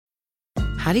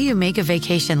how do you make a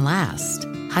vacation last?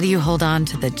 How do you hold on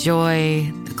to the joy,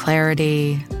 the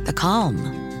clarity, the calm?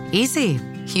 Easy.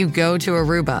 You go to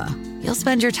Aruba. You'll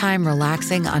spend your time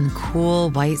relaxing on cool,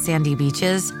 white, sandy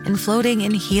beaches and floating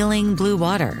in healing blue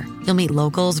water. You'll meet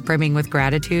locals brimming with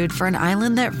gratitude for an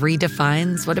island that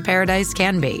redefines what a paradise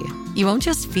can be. You won't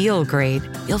just feel great,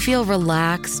 you'll feel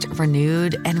relaxed,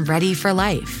 renewed, and ready for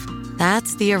life.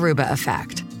 That's the Aruba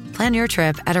effect. Plan your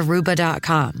trip at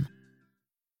Aruba.com.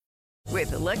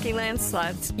 With the Lucky Land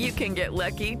Slots, you can get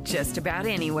lucky just about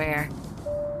anywhere.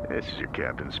 This is your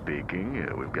captain speaking.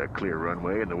 We've got clear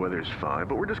runway and the weather's fine,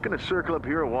 but we're just going to circle up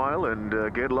here a while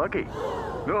and get lucky.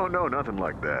 No, nothing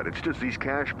like that. It's just these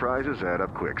cash prizes add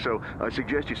up quick. So I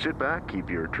suggest you sit back, keep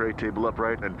your tray table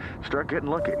upright, and start getting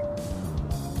lucky.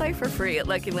 Play for free at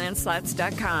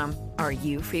LuckyLandSlots.com. Are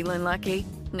you feeling lucky?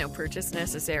 No purchase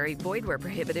necessary. Void where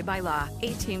prohibited by law.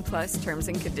 18+ terms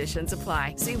and conditions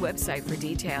apply. See website for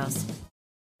details.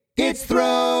 It's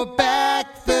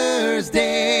Throwback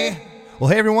Thursday. Well,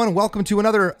 hey, everyone. Welcome to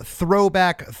another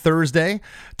Throwback Thursday.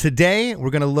 Today, we're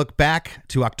going to look back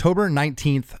to October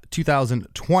 19th,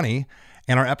 2020,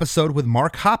 and our episode with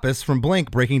Mark Hoppus from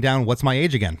Blink breaking down What's My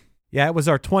Age Again. Yeah, it was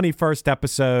our 21st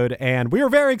episode, and we were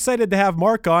very excited to have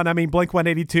Mark on. I mean,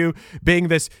 blink-182 being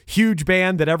this huge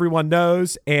band that everyone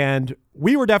knows, and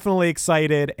we were definitely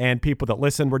excited, and people that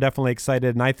listen were definitely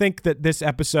excited. And I think that this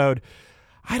episode,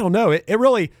 I don't know, it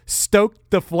really stoked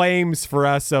the flames for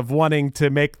us of wanting to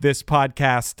make this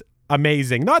podcast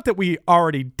amazing. Not that we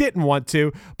already didn't want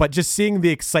to, but just seeing the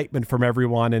excitement from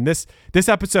everyone. And this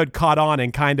episode caught on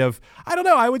and kind of, I don't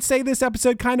know, I would say this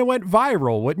episode kind of went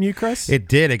viral, wouldn't you, Chris? It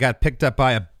did. It got picked up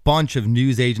by a bunch of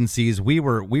news agencies. We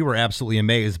were absolutely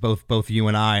amazed, both you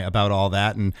and I, about all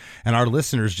that, and our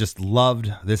listeners just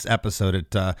loved this episode.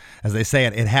 It, as they say,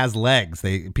 it has legs.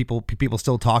 People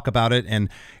still talk about it, and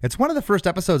it's one of the first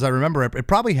episodes I remember. It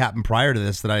probably happened prior to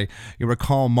this that you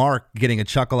recall Mark getting a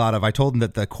chuckle out of. I told him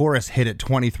that the chorus hit at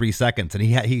 23 seconds, and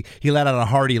he let out a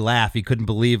hearty laugh. He couldn't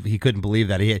believe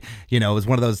that. It was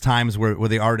one of those times where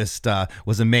the artist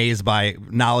was amazed by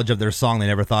knowledge of their song they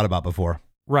never thought about before.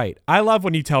 Right. I love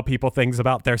when you tell people things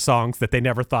about their songs that they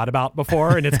never thought about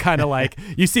before. And it's kind of like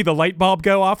you see the light bulb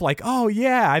go off like, oh,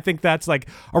 yeah, I think that's like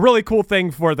a really cool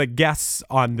thing for the guests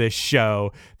on this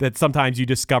show, that sometimes you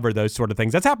discover those sort of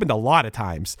things. That's happened a lot of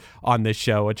times on this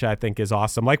show, which I think is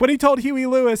awesome. Like when he told Huey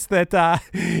Lewis that,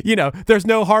 there's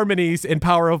no harmonies in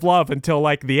Power of Love until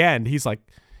like the end. He's like,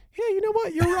 yeah, you know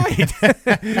what? You're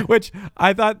right. Which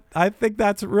I think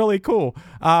that's really cool.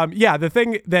 The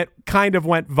thing that kind of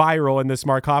went viral in this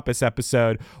Mark Hoppus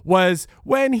episode was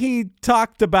when he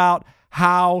talked about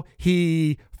how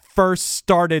he first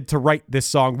started to write this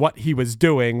song, what he was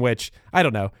doing, which I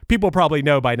don't know. People probably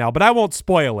know by now, but I won't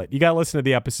spoil it. You got to listen to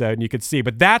the episode and you can see.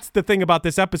 But that's the thing about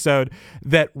this episode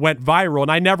that went viral.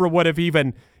 And I never would have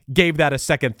even gave that a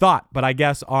second thought. But I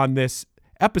guess on this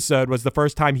episode was the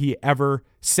first time he ever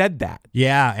said that.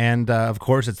 Yeah, and of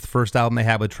course, it's the first album they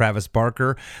had with Travis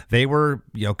Barker. They were,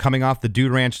 coming off the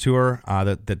Dude Ranch tour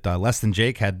that Less Than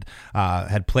Jake had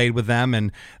played with them,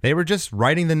 and they were just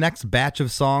writing the next batch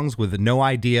of songs with no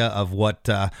idea of what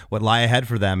lie ahead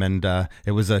for them, and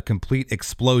it was a complete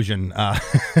explosion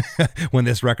when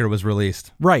this record was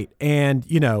released. Right, and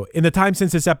in the time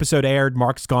since this episode aired,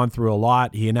 Mark's gone through a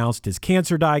lot. He announced his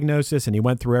cancer diagnosis, and he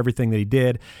went through everything that he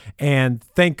did, and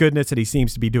thank goodness that he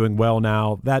seems to be doing well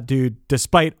now. That dude,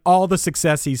 despite all the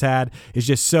success he's had, is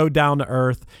just so down to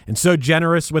earth and so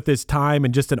generous with his time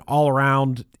and just an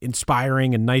all-around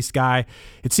inspiring and nice guy.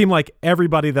 It seemed like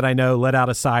everybody that I know let out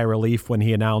a sigh of relief when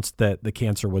he announced that the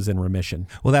cancer was in remission.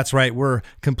 Well, that's right. We're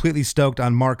completely stoked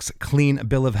on Mark's clean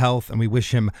bill of health, and we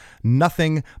wish him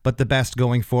nothing but the best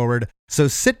going forward. So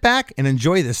sit back and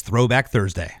enjoy this Throwback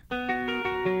Thursday.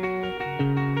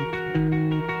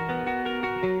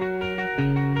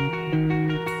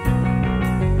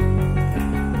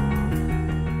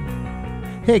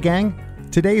 Hey gang,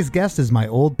 today's guest is my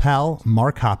old pal,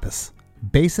 Mark Hoppus,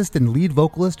 bassist and lead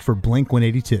vocalist for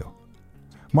Blink-182.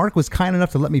 Mark was kind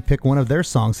enough to let me pick one of their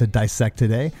songs to dissect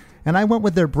today, and I went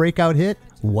with their breakout hit,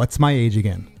 What's My Age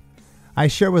Again. I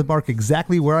share with Mark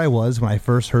exactly where I was when I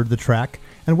first heard the track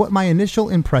and what my initial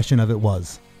impression of it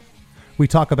was. We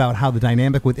talk about how the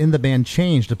dynamic within the band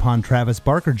changed upon Travis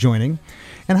Barker joining,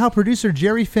 and how producer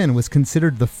Jerry Finn was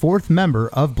considered the fourth member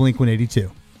of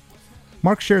Blink-182.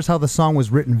 Mark shares how the song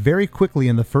was written very quickly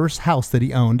in the first house that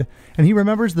he owned, and he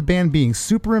remembers the band being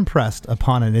super impressed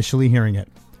upon initially hearing it.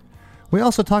 We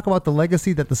also talk about the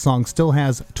legacy that the song still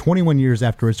has 21 years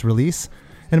after its release,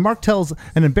 and Mark tells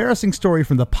an embarrassing story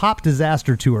from the pop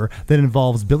disaster tour that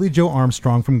involves Billie Joe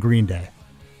Armstrong from Green Day.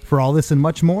 For all this and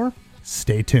much more,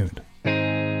 stay tuned.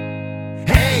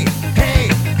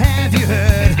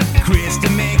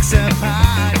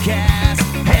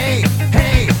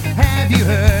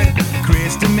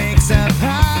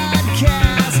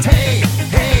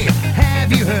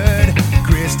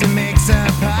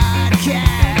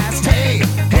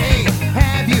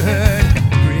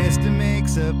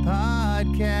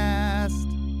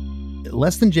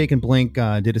 Less Than Jake and Blink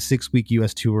did a 6-week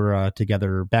U.S. tour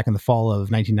together back in the fall of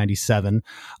 1997.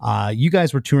 You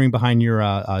guys were touring behind your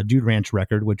Dude Ranch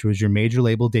record, which was your major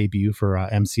label debut for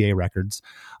MCA Records.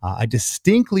 I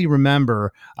distinctly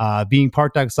remember being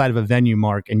parked outside of a venue,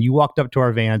 Mark, and you walked up to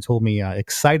our van and told me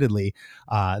excitedly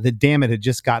that Damn It had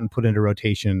just gotten put into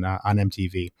rotation on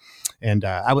MTV. And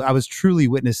I was truly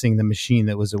witnessing the machine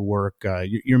that was at work.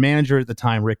 Your manager at the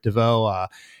time, Rick DeVoe,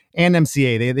 and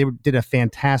MCA, they did a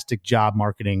fantastic job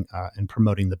marketing and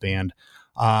promoting the band.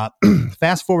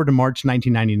 Fast forward to March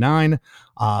 1999,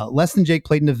 Less Than Jake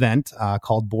played an event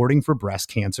called Boarding for Breast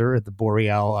Cancer at the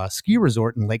Boreal Ski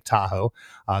Resort in Lake Tahoe.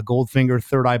 Goldfinger,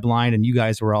 Third Eye Blind, and you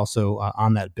guys were also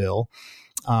on that bill.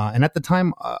 And at the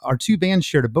time, our two bands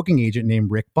shared a booking agent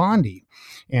named Rick Bondi.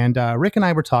 And Rick and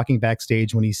I were talking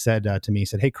backstage when he said to me, he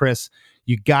said, "Hey, Chris,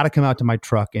 you got to come out to my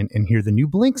truck and hear the new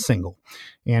Blink single."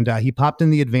 And he popped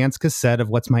in the advance cassette of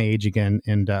What's My Age Again.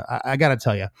 And I got to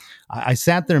tell you, I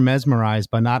sat there mesmerized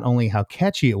by not only how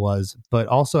catchy it was, but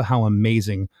also how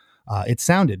amazing it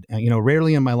sounded.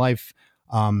 Rarely in my life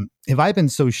have I been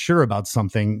so sure about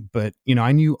something, but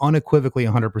I knew unequivocally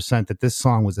 100% that this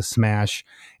song was a smash,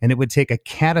 and it would take a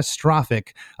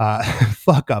catastrophic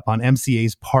fuck up on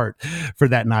MCA's part for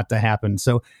that not to happen.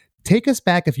 So take us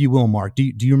back, if you will, Mark. Do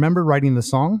you remember writing the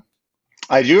song?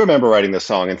 I do remember writing the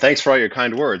song, and thanks for all your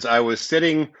kind words. I was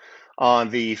sitting on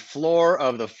the floor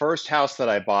of the first house that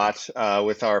I bought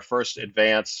with our first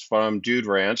advance from Dude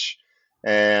Ranch,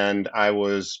 and I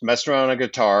was messing around on a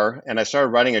guitar, and I started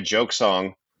writing a joke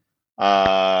song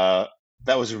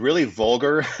that was really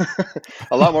vulgar,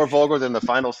 a lot more vulgar than the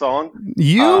final song.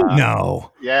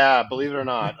 Yeah, believe it or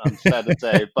not, I'm sad to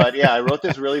say. But yeah, I wrote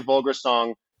this really vulgar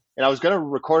song, and I was going to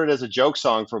record it as a joke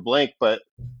song for Blink, but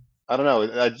I don't know.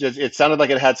 It sounded like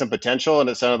it had some potential,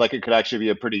 and it sounded like it could actually be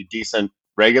a pretty decent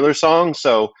regular song.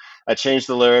 So I changed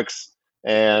the lyrics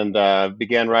and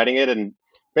began writing it, and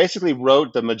basically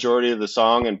wrote the majority of the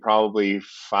song in probably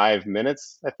 5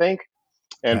 minutes, I think,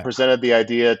 and presented the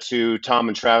idea to Tom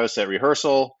and Travis at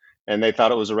rehearsal, and they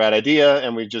thought it was a rad idea,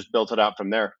 and we just built it out from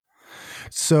there.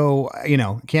 So,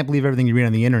 can't believe everything you read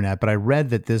on the internet, but I read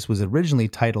that this was originally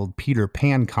titled Peter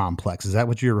Pan Complex. Is that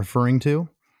what you're referring to?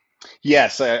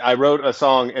 Yes, I wrote a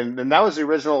song, and that was the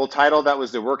original title. That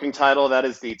was the working title. That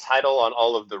is the title on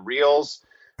all of the reels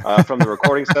from the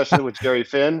recording session with Jerry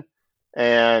Finn.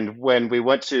 And when we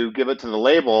went to give it to the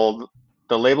label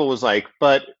was like,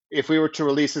 but if we were to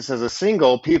release this as a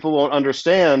single, people won't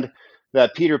understand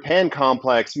that Peter Pan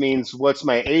Complex means What's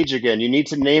My Age Again. You need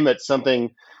to name it something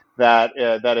that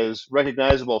is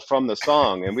recognizable from the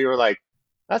song. And we were like,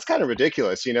 that's kind of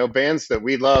ridiculous. Bands that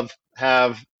we love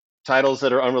have titles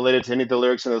that are unrelated to any of the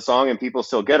lyrics in the song, and people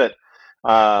still get it.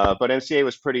 But MCA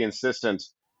was pretty insistent,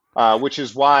 which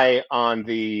is why when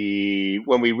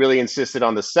we really insisted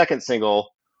on the second single,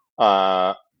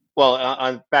 on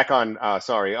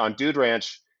Dude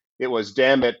Ranch, it was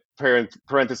Damn It,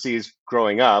 parentheses,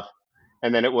 growing up.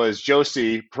 And then it was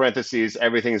Josie, parentheses,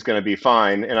 everything's going to be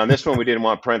fine. And on this one, we didn't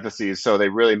want parentheses, so they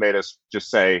really made us just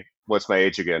say, What's My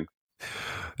Age Again?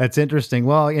 That's interesting.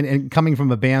 Well, and coming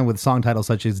from a band with song titles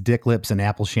such as Dick Lips and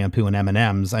Apple Shampoo and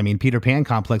M&M's, I mean, Peter Pan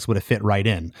Complex would have fit right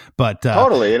in. But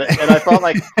totally, and I felt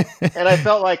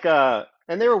like,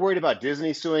 and they were worried about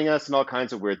Disney suing us and all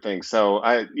kinds of weird things. So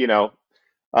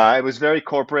it was very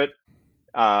corporate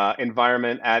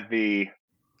environment at the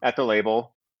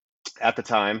label at the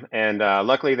time, and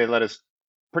luckily they let us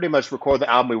pretty much record the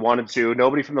album we wanted to.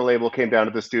 Nobody from the label came down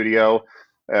to the studio.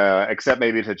 Except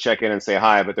maybe to check in and say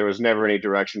hi, but there was never any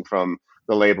direction from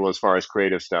the label as far as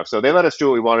creative stuff. So they let us do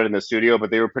what we wanted in the studio,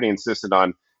 but they were pretty insistent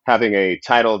on having a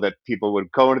title that people would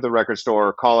go into the record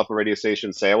store, call up a radio station,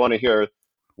 and say, I want to hear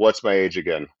What's My Age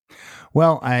Again.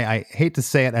 Well, I hate to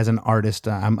say it as an artist,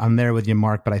 I'm there with you,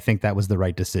 Mark, but I think that was the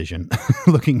right decision,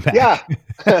 looking back. Yeah.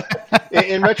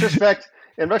 In retrospect,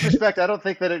 I don't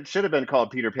think that it should have been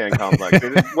called Peter Pan Complex.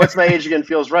 What's My Age Again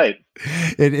feels right.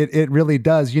 It really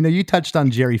does. You touched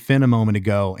on Jerry Finn a moment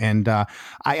ago, and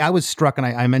I was struck, and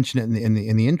I mentioned it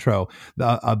in the intro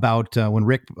about when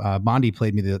Rick Bondi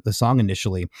played me the song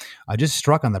initially. I just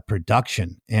struck on the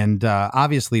production, and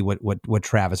obviously what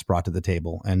Travis brought to the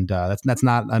table, and that's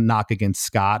not a knock against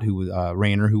Scott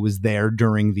Rayner, who was there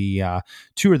during the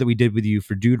tour that we did with you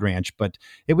for Dude Ranch, but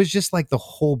it was just like the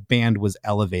whole band was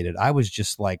elevated. I was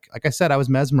just like I said, I was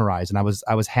mesmerized, and I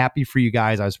was happy for you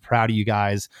guys. I was proud of you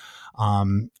guys.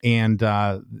 The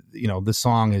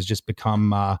song has just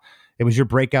become, it was your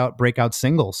breakout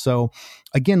single. So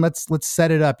again, let's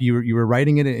set it up. You were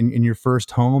writing it in your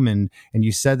first home, and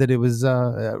you said that it was,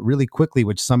 really quickly,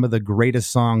 which some of the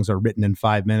greatest songs are written in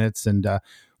 5 minutes. And,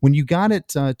 When you got it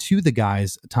to the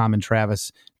guys, Tom and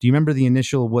Travis, do you remember the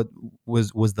initial, what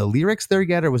was the lyrics there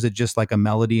yet, or was it just like a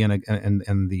melody and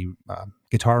the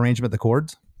guitar arrangement, the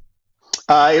chords?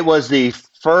 It was the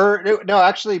first. No,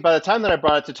 actually, by the time that I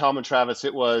brought it to Tom and Travis,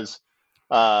 it was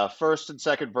first and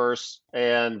second verse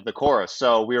and the chorus.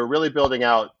 So we were really building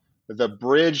out the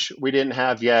bridge. We didn't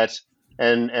have yet,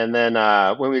 and then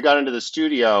when we got into the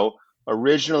studio,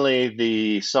 originally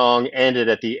the song ended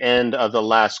at the end of the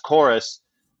last chorus.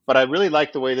 But I really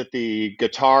liked the way that the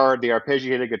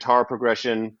arpeggiated guitar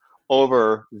progression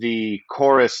over the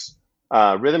chorus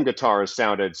rhythm guitars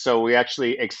sounded. So we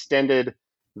actually extended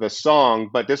the song,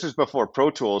 but this is before Pro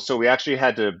Tools, so we actually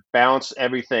had to bounce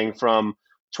everything from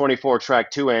 24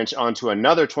 track 2-inch onto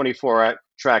another 24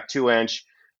 track 2-inch,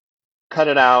 cut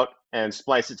it out, and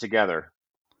splice it together.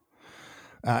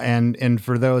 And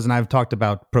for those, and I've talked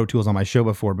about Pro Tools on my show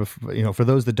before, but for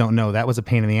those that don't know, that was a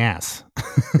pain in the ass.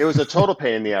 It was a total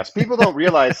pain in the ass. People don't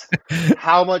realize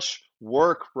how much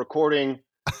work recording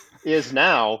is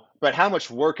now, but how much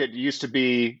work it used to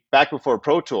be back before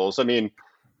Pro Tools. I mean,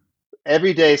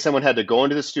 every day someone had to go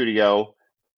into the studio,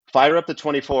 fire up the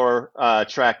 24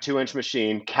 track 2-inch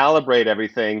machine, calibrate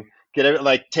everything, get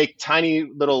it, take tiny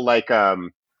little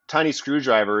tiny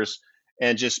screwdrivers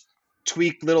and just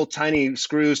tweak little tiny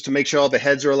screws to make sure all the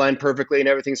heads are aligned perfectly and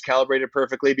everything's calibrated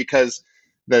perfectly, because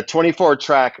the 24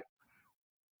 track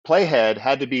playhead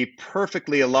had to be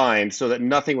perfectly aligned so that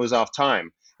nothing was off time.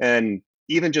 And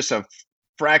even just a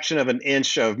fraction of an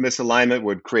inch of misalignment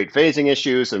would create phasing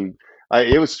issues, and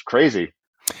it was crazy.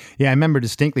 Yeah, I remember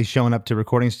distinctly showing up to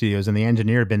recording studios, and the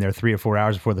engineer had been there 3 or 4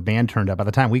 hours before the band turned up. By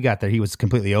the time we got there, he was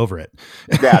completely over it.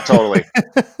 Yeah, totally.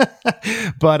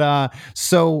 But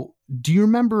so do you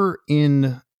remember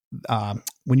when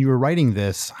you were writing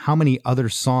this, how many other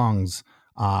songs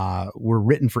were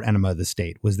written for Enema of the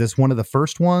State? Was this one of the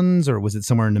first ones, or was it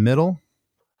somewhere in the middle?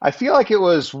 I feel like it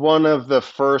was one of the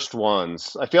first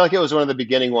ones. I feel like it was one of the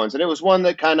beginning ones. And it was one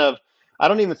that I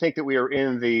don't even think that we were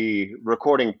in the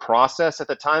recording process at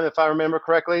the time, if I remember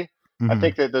correctly. Mm-hmm. I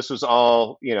think that this was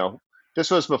all,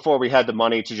 this was before we had the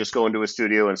money to just go into a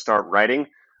studio and start writing.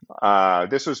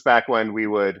 This was back when we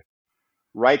would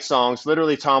write songs.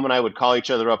 Literally, Tom and I would call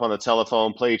each other up on the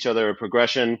telephone, play each other a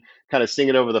progression, kind of sing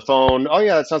it over the phone. Oh,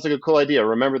 yeah, that sounds like a cool idea.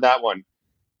 Remember that one.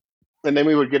 And then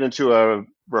we would get into a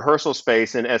rehearsal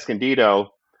space in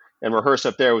Escondido and rehearse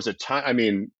up there. It was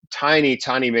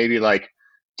tiny, maybe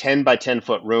 10 by 10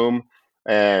 foot room.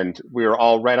 And we were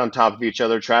all right on top of each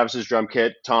other. Travis's drum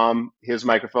kit, Tom, his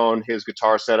microphone, his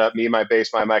guitar setup, me, my bass,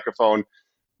 my microphone,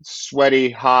 sweaty,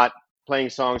 hot,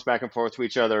 playing songs back and forth to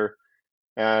each other.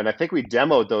 And I think we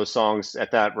demoed those songs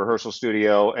at that rehearsal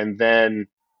studio. And then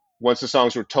once the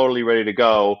songs were totally ready to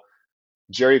go,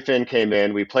 Jerry Finn came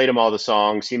in. We played him all the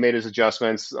songs. He made his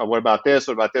adjustments. What about this?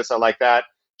 What about this? I like that.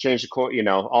 Change the chord,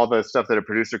 all the stuff that a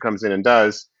producer comes in and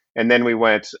does. And then we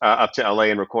went up to LA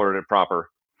and recorded it proper.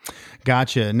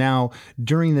 Gotcha. Now,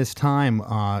 during this time,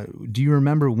 do you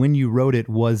remember when you wrote it?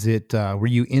 Was it were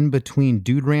you in between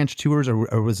Dude Ranch tours,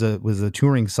 or was the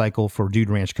touring cycle for Dude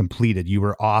Ranch completed? You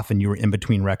were off and you were in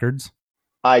between records?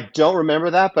 I don't remember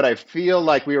that, but I feel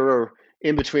like we were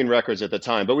in between records at the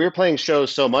time. But we were playing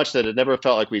shows so much that it never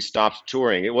felt like we stopped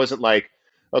touring. It wasn't like,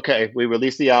 okay, we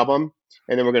released the album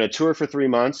and then we're going to tour for 3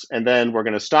 months and then we're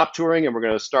going to stop touring and we're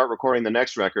going to start recording the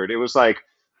next record. It was like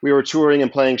we were touring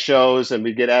and playing shows and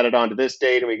we'd get added onto this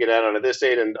date and we get added onto this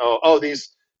date, and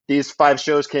these 5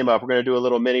 shows came up. We're going to do a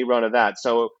little mini run of that.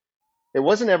 So it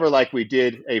wasn't ever like we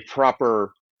did a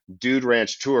proper Dude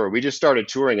Ranch tour. We just started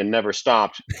touring and never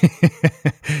stopped.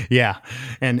 Yeah.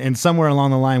 And somewhere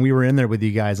along the line, we were in there with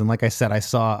you guys. And like I said, I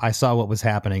saw what was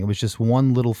happening. It was just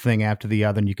one little thing after the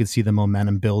other, and you could see the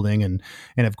momentum building. And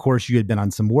of course, you had been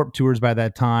on some Warped tours by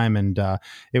that time. And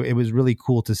it was really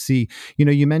cool to see.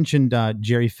 You mentioned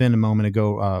Jerry Finn a moment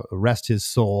ago, rest his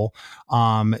soul.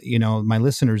 My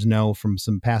listeners know from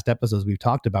some past episodes we've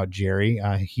talked about Jerry.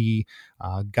 He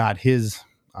got his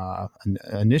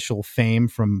initial fame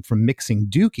from mixing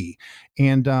Dookie.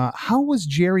 And how was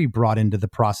Jerry brought into the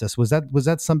process? Was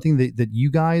that something that you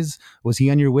guys, was he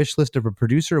on your wish list of a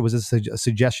producer, or was this a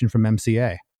suggestion from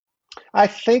MCA? I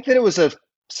think that it was a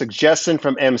suggestion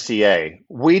from MCA.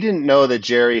 We didn't know that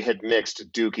Jerry had mixed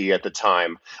Dookie at the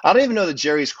time. I don't even know that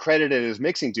Jerry's credited as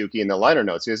mixing Dookie in the liner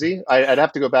notes, is he? I'd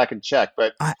have to go back and check,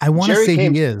 but I want to say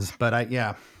he is, but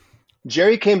yeah.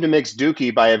 Jerry came to mix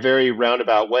Dookie by a very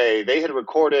roundabout way. They had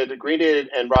recorded, Green Day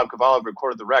and Rob Cavallo had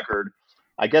recorded the record.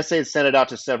 I guess they had sent it out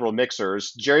to several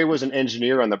mixers. Jerry was an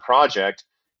engineer on the project,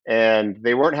 and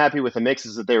they weren't happy with the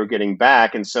mixes that they were getting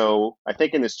back. And so I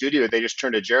think in the studio, they just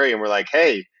turned to Jerry and were like,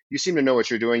 hey, you seem to know what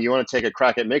you're doing. You want to take a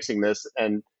crack at mixing this?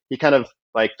 And he kind of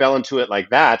like fell into it like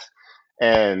that.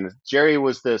 And Jerry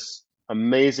was this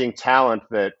amazing talent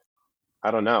that,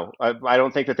 I don't know. I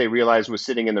don't think that they realized was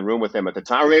sitting in the room with him at the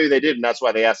time. Or maybe they did, and that's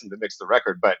why they asked him to mix the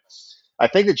record. But I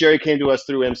think that Jerry came to us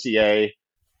through MCA.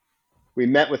 We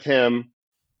met with him.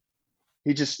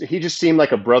 He just seemed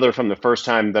like a brother from the first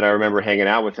time that I remember hanging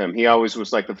out with him. He always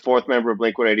was like the fourth member of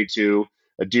Blink-182,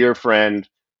 a dear friend,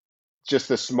 just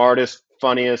the smartest,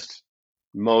 funniest,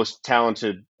 most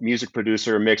talented music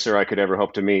producer, mixer I could ever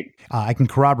hope to meet. I can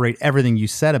corroborate everything you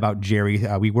said about Jerry.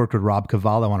 We worked with Rob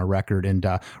Cavallo on a record, and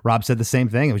Rob said the same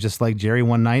thing. It was just like Jerry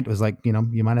one night was like, you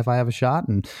mind if I have a shot?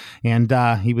 And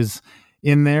he was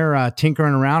in there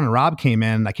tinkering around, and Rob came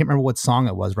in. I can't remember what song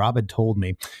it was. Rob had told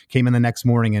me. Came in the next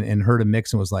morning and heard a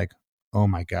mix and was like, oh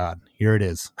my God, here it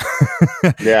is.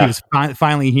 Yeah. He was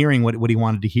finally hearing what he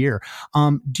wanted to hear.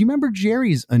 Do you remember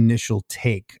Jerry's initial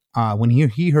take when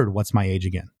he heard What's My Age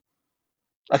Again?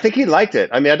 I think he liked it.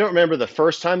 I mean, I don't remember the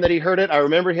first time that he heard it. I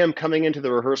remember him coming into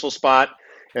the rehearsal spot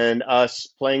and us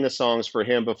playing the songs for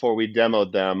him before we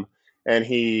demoed them. And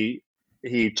he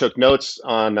took notes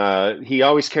on, he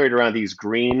always carried around these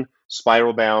green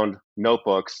spiral bound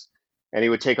notebooks, and he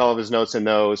would take all of his notes in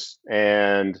those.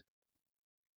 And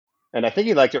I think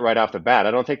he liked it right off the bat.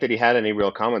 I don't think that he had any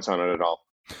real comments on it at all.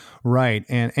 Right.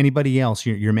 And anybody else,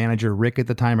 your manager, Rick, at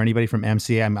the time, or anybody from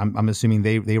MCA, I'm assuming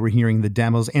they were hearing the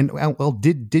demos. And well,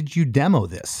 did you demo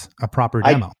this, a proper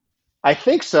demo? I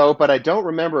think so, but I don't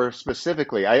remember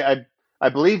specifically. I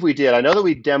believe we did. I know that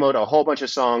we demoed a whole bunch of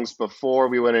songs before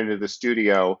we went into the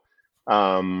studio,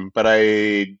 but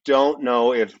I don't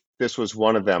know if this was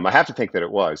one of them. I have to think that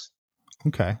it was.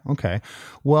 Okay.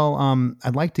 Well,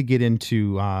 I'd like to get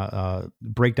into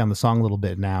break down the song a little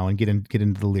bit now and get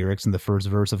into the lyrics in the first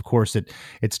verse. Of course, it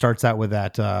starts out with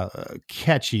that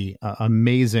catchy,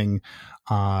 amazing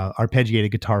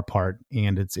arpeggiated guitar part,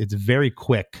 and it's very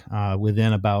quick.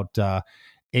 Within about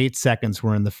 8 seconds,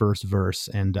 we're in the first verse,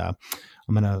 and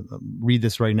I'm going to read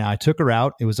this right now. I took her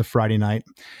out. It was a Friday night.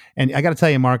 And I got to tell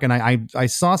you, Mark, and I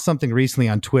saw something recently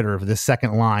on Twitter of the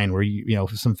second line where,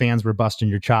 some fans were busting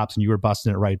your chops and you were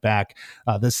busting it right back.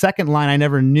 The second line I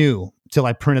never knew till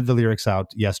I printed the lyrics out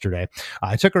yesterday.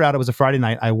 I took her out. It was a Friday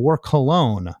night. I wore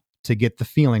cologne to get the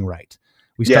feeling right.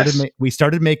 We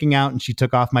started making out and she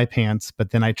took off my pants, but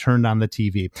then I turned on the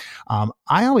TV. I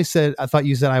thought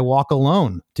you said I walk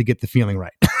alone to get the feeling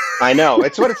right. I know.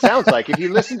 It's what it sounds like. If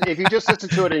you just listen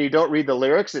to it and you don't read the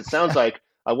lyrics, it sounds like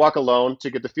I walk alone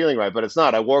to get the feeling right, but it's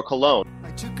not. I wore cologne.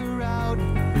 I took her out.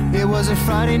 It was a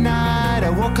Friday night. I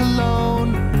walk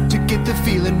alone to get the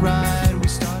feeling right. We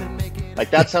started making like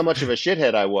that's how much of a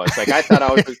shithead I was. Like I thought I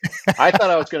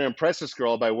was going to impress this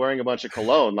girl by wearing a bunch of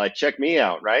cologne. Like check me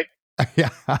out, right? Yeah,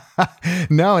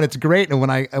 no, and it's great. And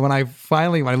when I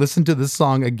listened to this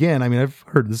song again, I mean, I've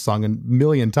heard this song a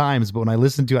million times, but when I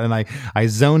listened to it and I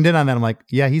zoned in on that, I'm like,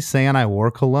 yeah, he's saying I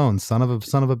wore cologne, son of a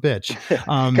bitch.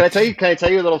 Can I tell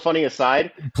you a little funny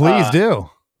aside? Please do.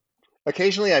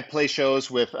 Occasionally, I play shows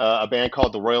with a band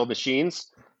called the Royal Machines,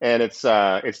 and it's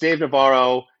Dave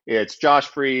Navarro, it's Josh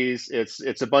Freeze,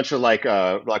 it's a bunch of like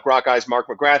rock guys. Mark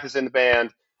McGrath is in the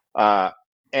band,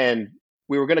 and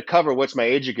we were going to cover What's My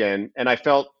Age Again, and I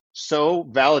felt so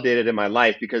validated in my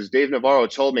life because Dave Navarro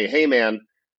told me, hey man,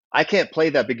 I can't play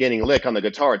that beginning lick on the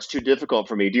guitar. It's too difficult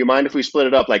for me. Do you mind if we split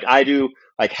it up? Like I do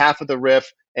like half of the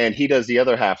riff and he does the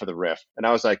other half of the riff. And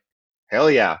I was like, hell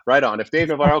yeah, right on. If Dave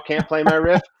Navarro can't play my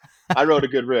riff, I wrote a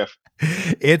good riff.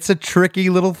 It's a tricky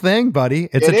little thing, buddy.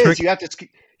 It is.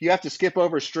 You have to skip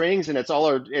over strings and it's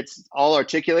all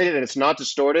articulated and it's not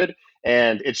distorted.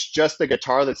 And it's just the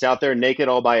guitar that's out there naked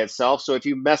all by itself. So if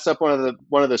you mess up one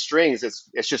of the strings,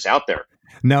 it's just out there.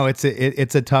 No, it's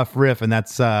a tough riff, and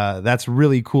that's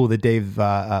really cool that Dave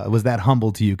was that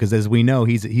humble to you because as we know,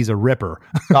 he's a ripper.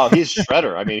 Oh, he's a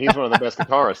shredder. I mean, he's one of the best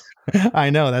guitarists.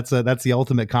 I know that's the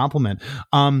ultimate compliment.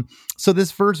 So this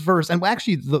first verse, and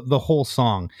actually the whole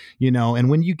song, and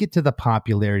when you get to the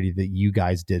popularity that you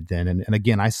guys did then, and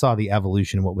again, I saw the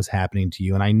evolution of what was happening to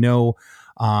you, and I know.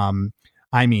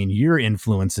 I mean, your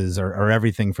influences are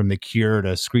everything from The Cure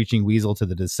to Screeching Weasel to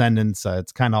The Descendants.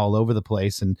 It's kind of all over the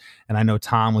place. And I know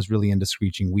Tom was really into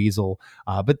Screeching Weasel.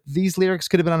 But these lyrics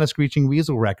could have been on a Screeching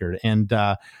Weasel record. And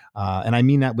I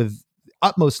mean that with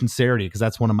utmost sincerity because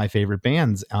that's one of my favorite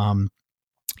bands.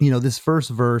 This first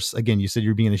verse, again, you said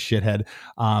you're being a shithead.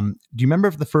 Do you remember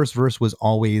if the first verse was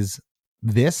always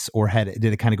this or did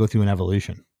it kind of go through an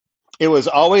evolution? It was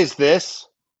always this,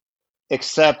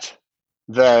 except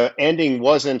the ending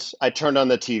wasn't I turned on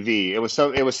the TV. It was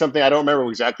something I don't remember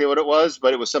exactly what it was,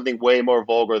 but it was something way more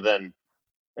vulgar than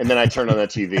and then I turned on the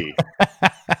TV.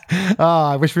 Oh,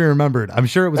 I wish we remembered. I'm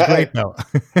sure it was great though.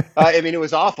 I mean, it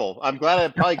was awful.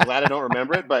 Probably glad I don't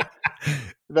remember it, but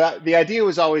the idea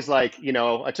was always like,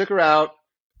 I took her out,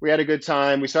 we had a good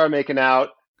time, we started making out,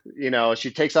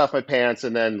 she takes off my pants,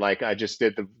 and then like I just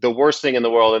did the worst thing in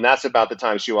the world, and that's about the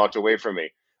time she walked away from me.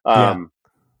 Yeah.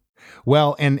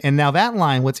 Well, and now that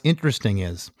line, what's interesting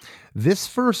is this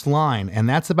first line, and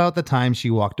that's about the time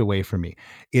she walked away from me.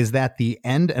 Is that the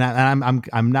end? And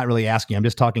I'm not really asking. I'm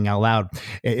just talking out loud.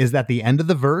 Is that the end of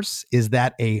the verse? Is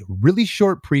that a really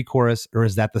short pre-chorus, or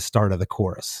is that the start of the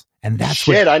chorus? And that's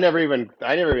shit. I never even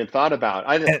thought about.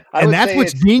 And that's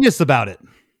what's genius about it.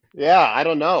 Yeah, I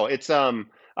don't know. It's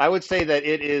I would say that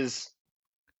it is.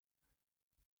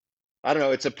 I don't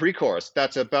know. It's a pre-chorus.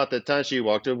 That's about the time she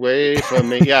walked away from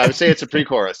me. Yeah, I would say it's a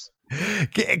pre-chorus.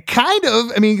 Kind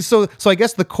of. I mean, so I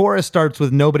guess the chorus starts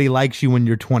with "Nobody likes you when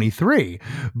you're 23,"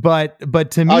 but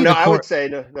to me, I would say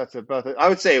no, that's about. I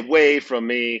would say "away from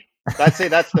me." I'd say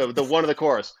that's the one of the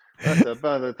chorus. That's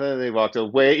about the time they walked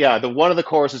away. Yeah, the one of the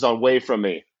chorus is on "Way from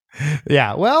Me."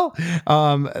 Yeah. Well,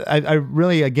 I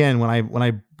really, again, when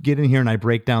I get in here and I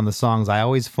break down the songs, I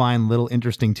always find little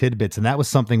interesting tidbits. And that was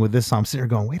something with this song. I'm sitting here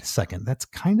going, wait a second, that's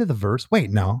kind of the verse.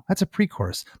 Wait, no, that's a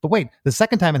pre-chorus. But wait, the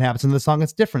second time it happens in the song,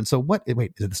 it's different. So wait,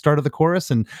 is it the start of the chorus?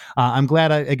 And I'm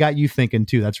glad I got you thinking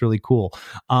too. That's really cool.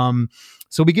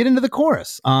 So we get into the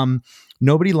chorus.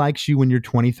 Nobody likes you when you're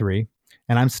 23.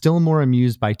 And I'm still more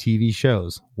amused by TV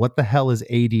shows. What the hell is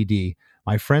ADD?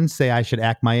 My friends say I should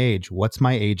act my age. What's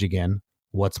my age again?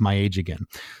 What's my age again?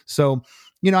 So,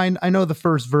 I know the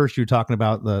first verse you're talking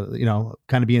about, the,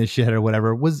 kind of being a shithead or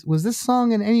whatever. Was this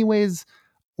song in any ways,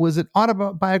 was it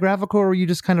autobiographical, or were you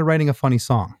just kind of writing a funny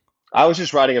song? I was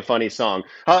just writing a funny song.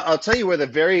 I'll tell you where the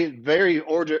very, very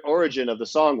origin of the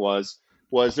song was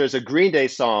there's a Green Day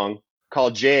song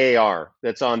called JAR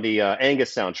that's on the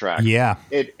Angus soundtrack. Yeah.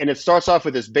 It starts off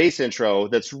with this bass intro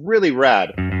that's really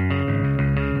rad.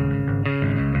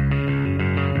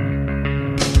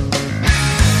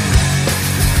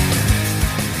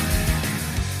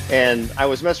 And I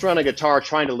was messing around on guitar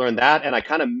trying to learn that, and I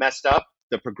kind of messed up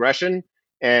the progression,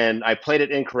 and I played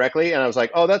it incorrectly, and I was like,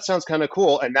 oh, that sounds kind of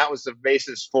cool. And that was the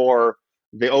basis for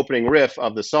the opening riff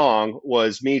of the song,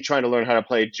 was me trying to learn how to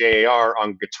play JAR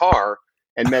on guitar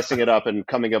and messing it up and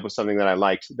coming up with something that I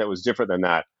liked that was different than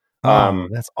that.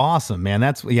 That's awesome, man.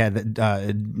 That's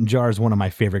JAR is one of my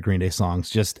favorite Green Day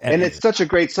songs. And it's such a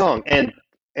great song.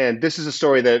 And this is a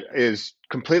story that is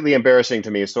completely embarrassing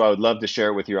to me, so I would love to share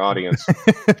it with your audience.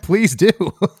 Please do.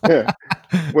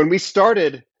 When we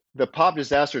started the Pop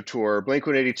Disaster Tour,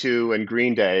 Blink-182 and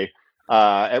Green Day,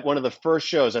 at one of the first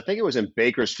shows, I think it was in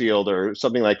Bakersfield or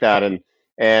something like that, and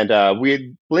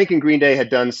Blink and Green Day had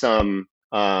done some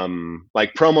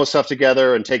like promo stuff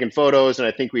together and taken photos, and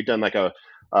I think we'd done like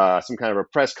some kind of a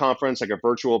press conference, like a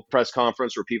virtual press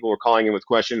conference where people were calling in with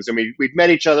questions, and we'd met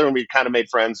each other and we kind of made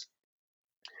friends.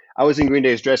 I was in Green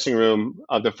Day's dressing room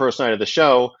of the first night of the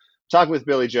show, talking with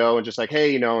Billy Joe, and just like,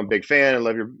 hey, I'm a big fan. I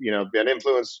love your, been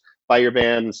influenced by your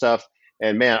band and stuff.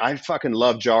 And man, I fucking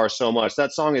love JAR so much.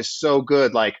 That song is so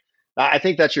good. Like, I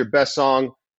think that's your best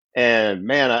song. And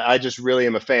man, I just really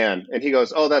am a fan. And he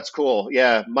goes, oh, that's cool.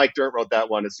 Yeah, Mike Dirnt wrote that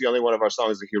one. It's the only one of our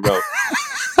songs that he wrote.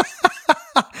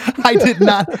 I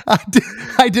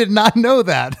did not know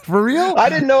that. For real? I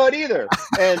didn't know it either.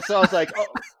 And so I was like, oh,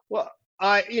 well,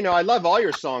 I love all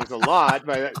your songs a lot,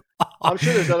 but I'm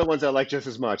sure there's other ones I like just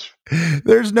as much.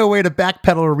 There's no way to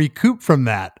backpedal or recoup from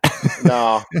that.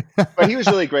 No, but he was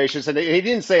really gracious, and he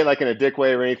didn't say it like in a dick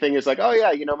way or anything. He was like, oh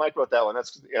yeah, Mike wrote that one.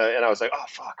 That's and I was like, oh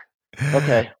fuck.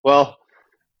 Okay, well.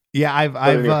 Yeah,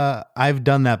 I've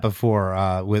done that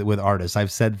before with artists.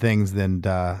 I've said things, and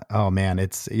oh man,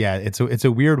 it's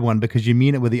a weird one because you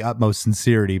mean it with the utmost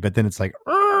sincerity, but then it's like,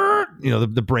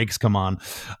 the brakes come on.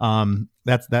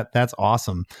 That's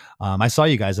awesome. I saw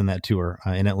you guys on that tour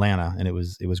in Atlanta, and it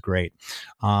was great.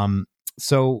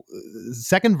 So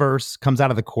second verse comes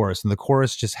out of the chorus, and the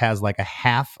chorus just has like a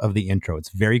half of the intro. It's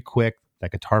very quick.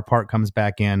 That guitar part comes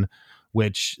back in,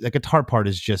 which the guitar part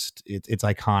is just, it's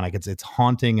iconic. It's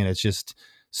haunting, and it's just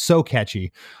so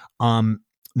catchy. Then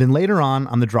later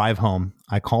on the drive home,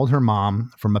 I called her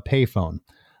mom from a payphone.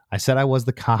 I said I was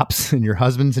the cops and your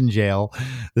husband's in jail.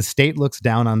 The state looks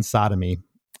down on sodomy.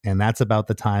 And that's about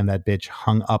the time that bitch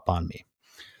hung up on me.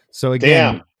 So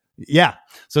again, damn. Yeah.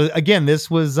 So again, this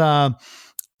was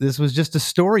just a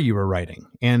story you were writing.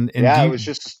 And yeah, it was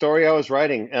just a story I was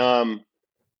writing.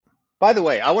 By the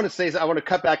way, I want to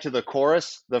cut back to the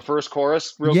chorus, the first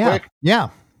chorus real quick. Yeah.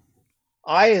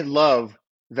 I love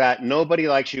that Nobody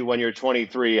Likes You When You're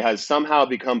 23 has somehow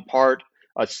become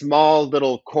a small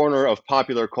little corner of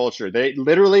popular culture. They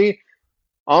literally,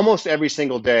 almost every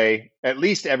single day, at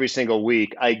least every single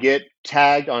week, I get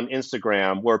tagged on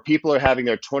Instagram where people are having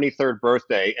their 23rd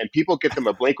birthday and people get them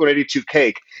a Blink-182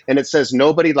 cake and it says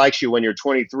nobody likes you when you're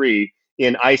 23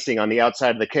 in icing on the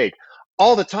outside of the cake.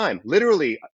 All the time,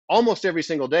 literally almost every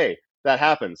single day that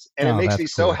happens. And it Oh, makes that's me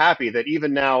so cool. happy that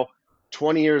even now,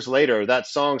 20 years later, that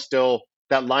line still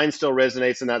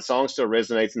resonates and that song still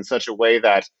resonates in such a way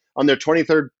that on their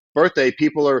 23rd birthday,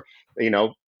 people are, you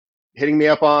know, hitting me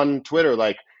up on Twitter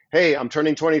like, hey, I'm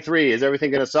turning 23. Is everything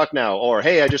going to suck now? Or,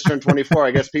 hey, I just turned 24.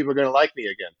 I guess people are going to like me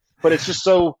again. But it's just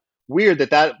so weird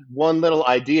that one little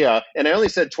idea, and I only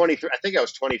said 23. I think I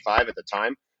was 25 at the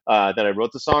time that I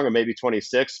wrote the song, or maybe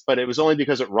 26, but it was only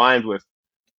because it rhymed with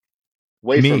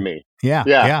wait for Me. me. Yeah.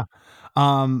 Yeah.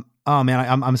 Yeah. Oh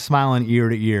man, I'm smiling ear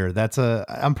to ear.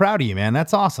 I'm proud of you, man.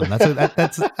 That's awesome.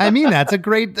 That's a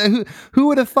great, who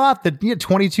would have thought that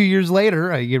 22 years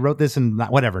later, you wrote this in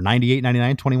whatever, 98,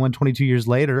 99, 21, 22 years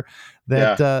later,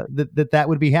 that, Yeah. that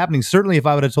would be happening. Certainly if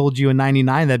I would have told you in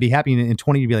 99, that'd be happening in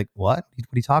 20, you'd be like, what are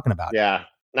you talking about? Yeah.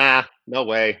 Nah, no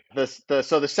way.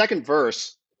 So the second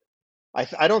verse,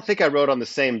 I don't think I wrote on the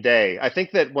same day. I think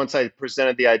that once I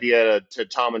presented the idea to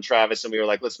Tom and Travis and we were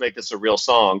like, let's make this a real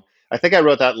song, I think I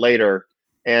wrote that later.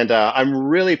 And I'm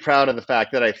really proud of the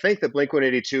fact that I think that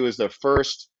Blink-182 is the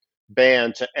first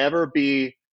band to ever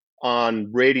be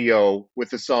on radio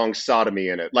with the song Sodomy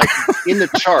in it. Like in the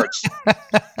charts,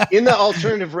 in the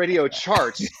alternative radio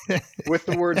charts with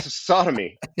the words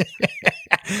sodomy.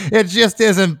 It just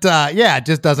isn't, it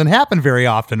just doesn't happen very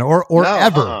often or No,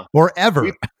 ever, or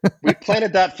ever. We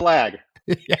planted that flag.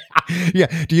 Yeah.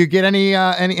 Yeah. Do you get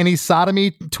any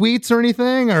sodomy tweets or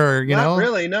anything, or Not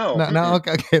really, no. No.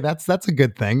 Okay. That's a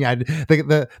good thing.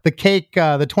 The cake,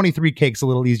 the 23 cake's a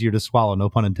little easier to swallow. No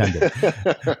pun intended.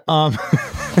 Don't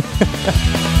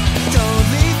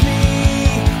leave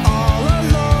me all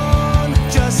alone,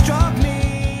 just drop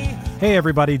me. Hey,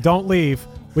 everybody, don't leave.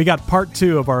 We got part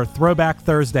 2 of our Throwback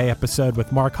Thursday episode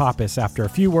with Mark Hoppus after a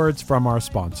few words from our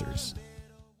sponsors.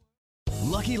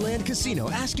 Lucky Land Casino,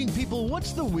 asking people,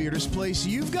 what's the weirdest place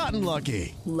you've gotten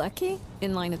lucky? Lucky?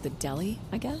 In line at the deli,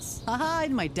 I guess? Aha,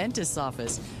 in my dentist's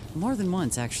office. More than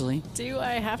once, actually. Do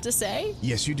I have to say?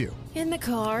 Yes, you do. In the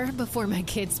car before my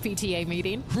kids' PTA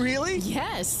meeting. Really?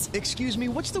 Yes. Excuse me,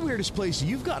 what's the weirdest place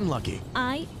you've gotten lucky?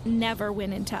 I never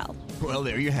win and tell. Well,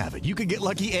 there you have it. You can get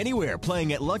lucky anywhere,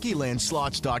 playing at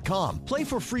LuckyLandSlots.com. Play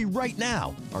for free right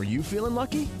now. Are you feeling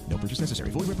lucky? No purchase necessary.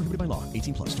 Void where prohibited by law.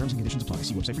 18 plus. Terms and conditions apply.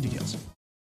 See website for details.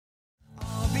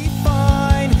 I'll be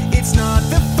fine. It's not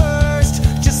the first,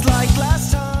 just like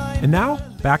last time. And now,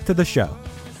 back to the show.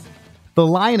 The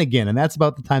line again, and that's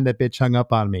about the time that bitch hung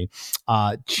up on me,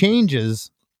 changes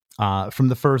from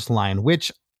the first line,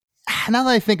 which now that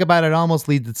I think about it, it almost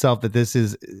leads itself that this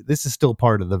is still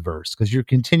part of the verse, because you're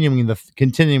continuing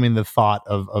the thought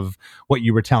of what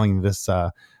you were telling this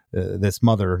this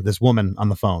woman on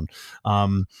the phone.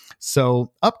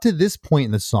 So up to this point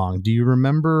in the song, do you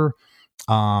remember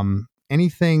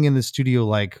anything in the studio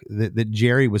like that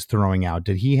Jerry was throwing out?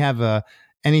 Did he have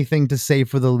anything to say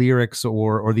for the lyrics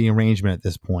or the arrangement at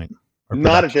this point?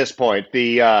 Not at this point.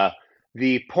 The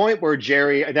point where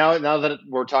Jerry, now that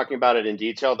we're talking about it in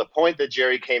detail, the point that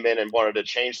Jerry came in and wanted to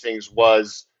change things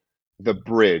was the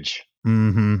bridge.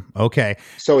 Mm-hmm. Okay.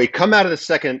 So he come out of the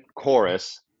second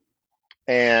chorus,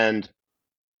 and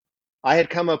I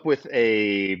had come up with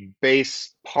a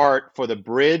bass part for the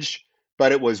bridge,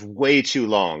 but it was way too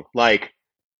long. Like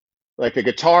the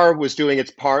guitar was doing its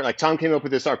part. Like Tom came up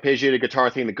with this arpeggiated guitar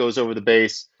thing that goes over the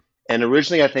bass. And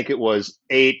originally I think it was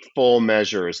 8 full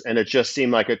measures, and it just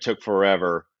seemed like it took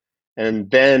forever.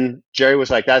 And then Jerry was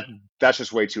like, that's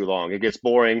just way too long. It gets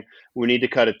boring. We need to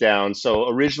cut it down. So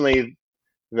originally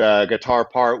the guitar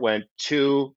part went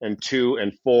 2 and 2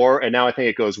 and 4. And now I think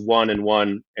it goes 1 and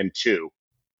 1 and 2.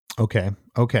 Okay.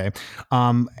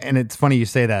 And it's funny you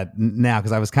say that now,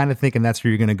 because I was kind of thinking that's where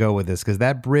you're going to go with this, because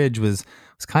that bridge was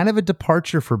kind of a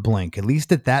departure for Blink, at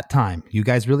least at that time. You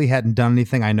guys really hadn't done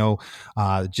anything. I know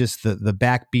just the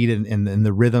backbeat and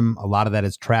the rhythm, a lot of that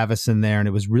is Travis in there, and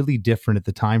it was really different at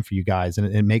the time for you guys.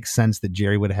 And it makes sense that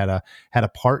Jerry would have had a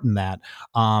part in that.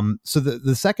 So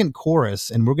the second chorus,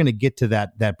 and we're going to get to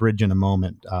that bridge in a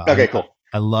moment. Okay, cool.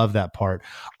 I love that part.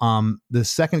 The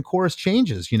second chorus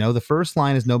changes. The first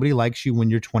line is nobody likes you when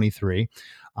you're 23.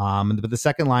 But the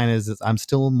second line is I'm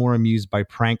still more amused by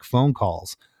prank phone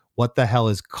calls. What the hell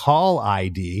is call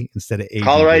ID instead of ADD?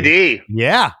 Caller ID.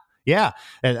 Yeah.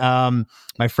 And,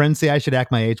 my friends say I should act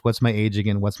my age. What's my age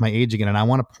again? And I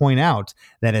want to point out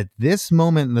that at this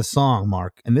moment in the song,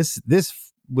 Mark, and this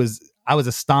was, I was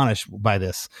astonished by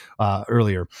this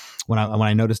earlier when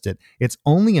I noticed it. It's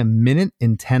only 1 minute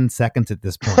and 10 seconds at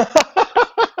this point.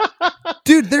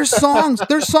 Dude, there's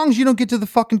songs you don't get to the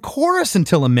fucking chorus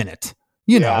until a minute.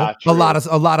 You know, true. a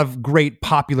lot of great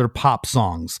popular pop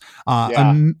songs.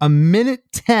 A minute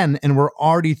 10, and we're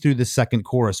already through the second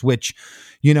chorus, which,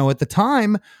 you know, at the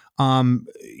time,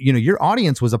 you know, your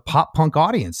audience was a pop punk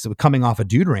audience. So coming off a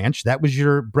Dude Ranch, that was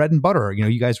your bread and butter. You know,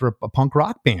 you guys were a punk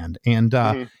rock band, and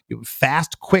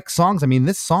fast, quick songs. I mean,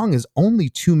 this song is only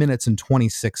 2 minutes and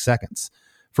 26 seconds.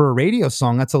 For a radio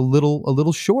song, that's a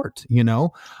little short, you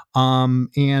know?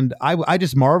 And I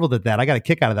just marveled at that. I got a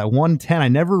kick out of that 110. I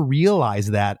never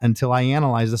realized that until I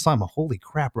analyzed the song. Holy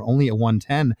crap, we're only at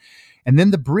 110. And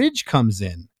then the bridge comes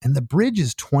in, and the bridge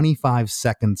is 25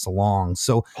 seconds long.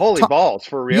 So holy balls,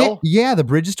 for real? Yeah, the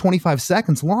bridge is 25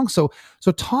 seconds long. So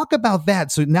talk about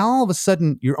that. So now all of a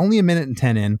sudden you're only 1 minute and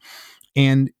 10 in,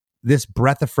 and this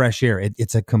breath of fresh air,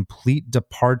 it's a complete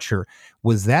departure.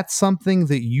 Was that something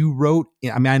that you wrote?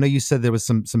 I mean, I know you said there was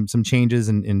some changes,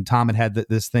 and Tom had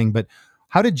this thing, but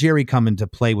how did Jerry come into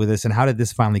play with this, and how did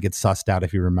this finally get sussed out,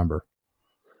 if you remember?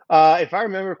 If I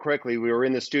remember correctly, we were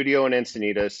in the studio in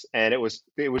Encinitas, and it was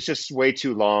just way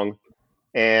too long,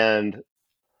 and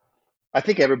I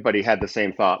think everybody had the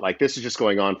same thought, like, this is just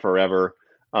going on forever,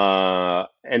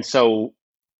 and so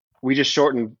we just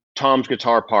shortened Tom's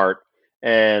guitar part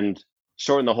and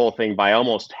shorten the whole thing by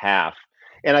almost half.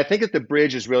 And I think that the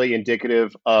bridge is really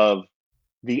indicative of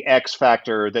the X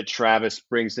factor that Travis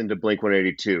brings into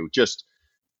Blink-182. Just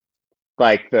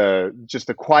like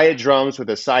the quiet drums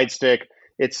with a side stick.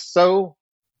 It's so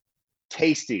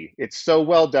tasty. It's so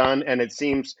well done. And it's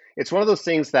one of those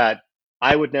things that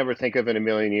I would never think of in a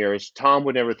million years. Tom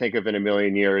would never think of in a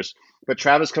million years. But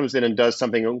Travis comes in and does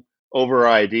something over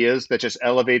our ideas that just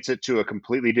elevates it to a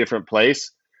completely different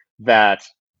place that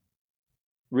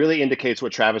really indicates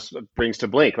what Travis brings to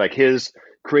Blink, like his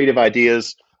creative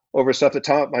ideas over stuff that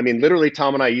literally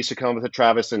Tom and I used to come with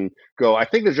Travis and go, I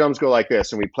think the drums go like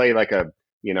this. And we play like a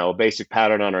basic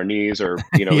pattern on our knees, or,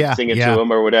 sing it to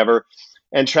him or whatever.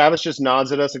 And Travis just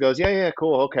nods at us and goes, yeah,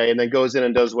 cool. Okay. And then goes in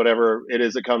and does whatever it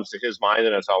is that comes to his mind.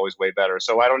 And it's always way better.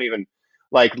 So I don't even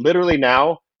literally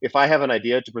now, if I have an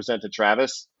idea to present to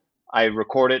Travis, I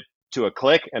record it to a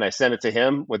click and I send it to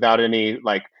him without any,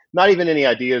 not even any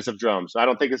ideas of drums. I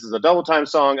don't think this is a double time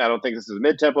song. I don't think this is a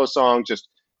mid-tempo song. Just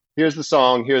here's the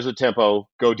song, here's the tempo,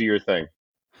 go do your thing.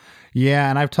 Yeah,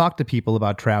 and I've talked to people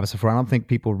about Travis before. I don't think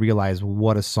people realize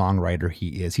what a songwriter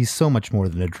he is. He's so much more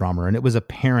than a drummer, and it was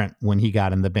apparent when he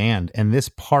got in the band. And this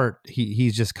part,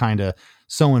 he's just kind of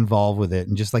so involved with it.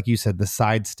 And just like you said, the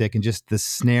side stick and just the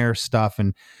snare stuff,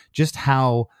 and just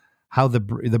how the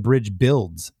bridge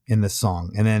builds in the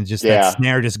song, and then just that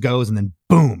snare just goes, and then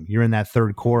boom, you're in that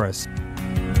third chorus.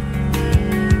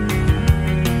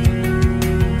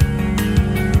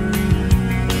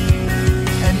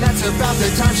 And that's about the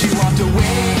time she walked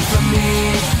away from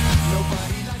me.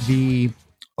 The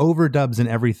overdubs and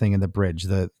everything in the bridge,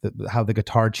 the how the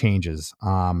guitar changes,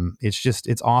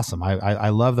 it's awesome. I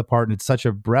love the part, and it's such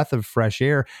a breath of fresh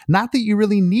air. Not that you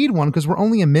really need one, because we're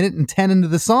only 1 minute and 10 into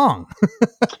the song.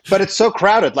 But it's so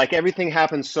crowded. Like, everything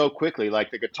happens so quickly.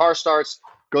 Like, the guitar starts,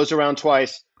 goes around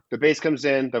twice, the bass comes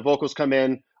in, the vocals come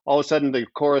in, all of a sudden the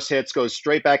chorus hits, goes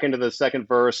straight back into the second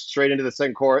verse, straight into the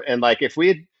second chorus. And like, if we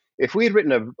had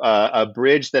written a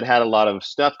bridge that had a lot of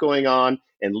stuff going on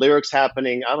and lyrics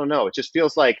happening, I don't know, it just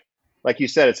feels like you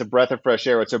said, it's a breath of fresh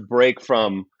air. It's a break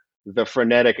from the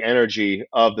frenetic energy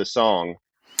of the song.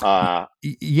 And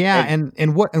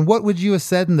what would you have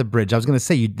said in the bridge? I was going to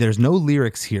say, there's no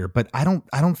lyrics here, but I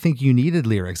don't think you needed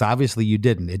lyrics. Obviously you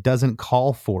didn't. It doesn't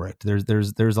call for it.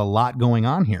 There's a lot going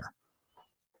on here.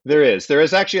 There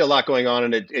is actually a lot going on,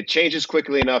 and it changes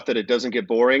quickly enough that it doesn't get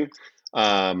boring.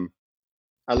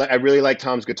 I really like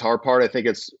Tom's guitar part. I think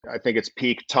it's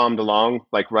peak Tom DeLonge,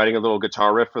 like writing a little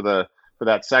guitar riff for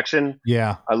that section.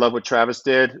 Yeah. I love what Travis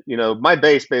did. My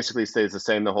bass basically stays the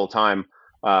same the whole time.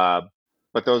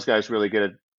 But those guys really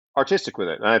get artistic with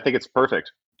it, and I think it's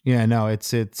perfect. Yeah, no,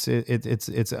 it's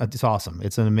awesome.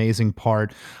 It's an amazing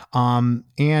part.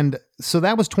 And so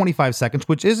that was 25 seconds,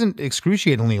 which isn't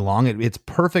excruciatingly long. It's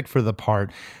perfect for the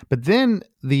part. But then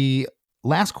the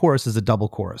last chorus is a double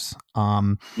chorus.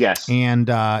 Yes. And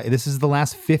this is the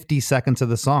last 50 seconds of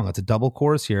the song. It's a double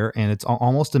chorus here, and it's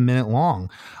almost 1 minute long,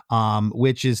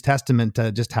 which is testament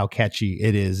to just how catchy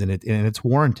it is, and it's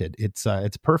warranted. It's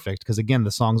perfect, because again, the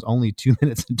song's only 2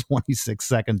 minutes and 26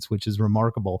 seconds, which is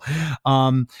remarkable.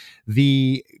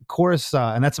 The chorus,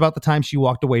 and that's about the time she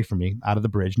walked away from me out of the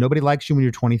bridge. Nobody likes you when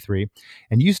you're 23,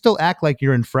 and you still act like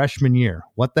you're in freshman year.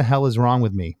 What the hell is wrong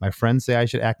with me? My friends say I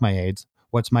should act my age.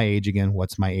 What's my age again?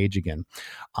 What's my age again?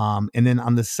 And then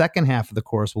on the second half of the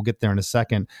chorus, we'll get there in a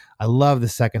second. I love the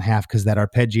second half because that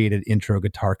arpeggiated intro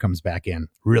guitar comes back in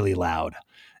really loud.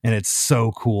 And it's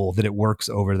so cool that it works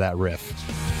over that riff.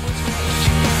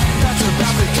 That's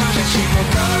about the time that she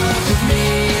broke up with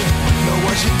me. No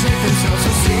one should take themselves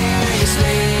so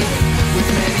seriously. With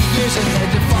many years ahead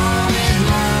to fall in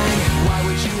line. Why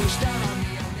would you wish that on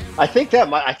me? I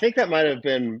think that might have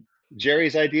been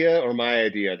Jerry's idea or my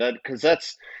idea. Because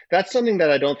that's something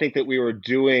that I don't think that we were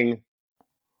doing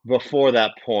before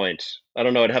that point. I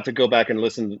don't know. I'd have to go back and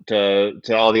listen to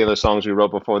all the other songs we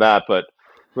wrote before that, but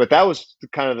that was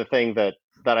kind of the thing that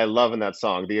I love in that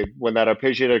song. When that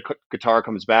arpeggiated guitar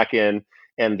comes back in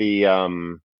and the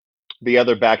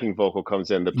other backing vocal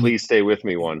comes in, the "Please Stay With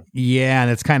Me" one. Yeah,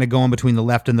 and it's kind of going between the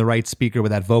left and the right speaker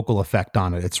with that vocal effect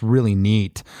on it. It's really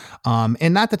neat.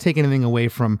 And not to take anything away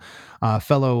from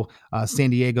fellow San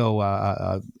Diego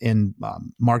and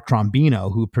Mark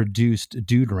Trombino, who produced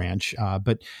Dude Ranch.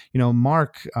 But,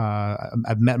 Mark,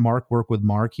 I've met Mark, work with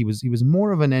Mark. He was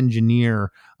more of an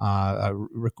engineer,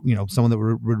 someone that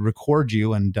would record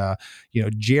you. And,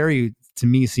 Jerry, to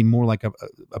me, seemed more like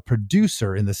a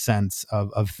producer in the sense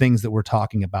of things that we're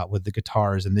talking about with the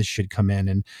guitars, and this should come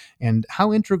in. And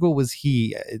how integral was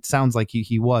he? It sounds like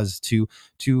he was to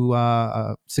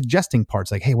suggesting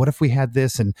parts like, hey, what if we had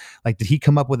this? And like, did he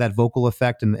come up with that vocal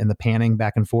effect and the panning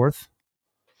back and forth?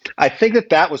 I think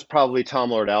that was probably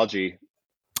Tom Lord-Alge.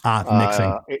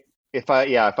 Mixing. If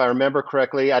I remember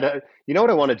correctly, you know what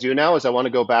I want to do now is I want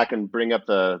to go back and bring up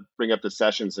the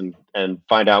sessions and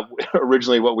find out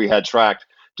originally what we had tracked,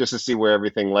 just to see where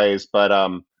everything lays. But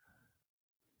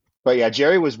yeah,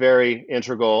 Jerry was very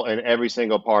integral in every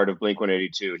single part of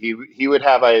Blink-182. He would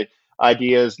have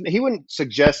ideas. He wouldn't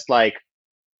suggest like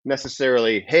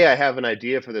necessarily, hey, I have an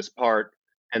idea for this part,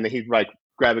 and then he'd like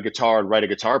grab a guitar and write a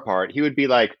guitar part. He would be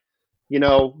like,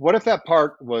 what if that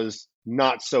part was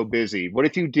not so busy? What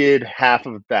if you did half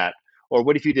of that? Or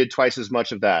what if you did twice as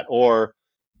much of that? Or,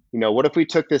 what if we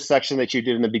took this section that you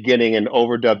did in the beginning and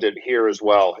overdubbed it here as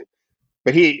well?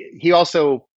 But he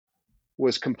also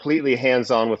was completely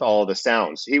hands-on with all of the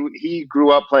sounds. He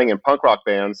grew up playing in punk rock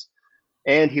bands,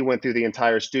 and he went through the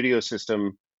entire studio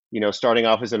system, starting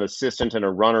off as an assistant and a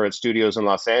runner at studios in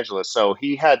Los Angeles. So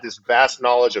he had this vast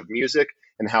knowledge of music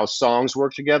and how songs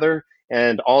work together,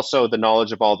 and also the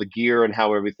knowledge of all the gear and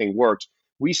how everything worked.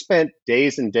 We spent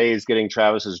days and days getting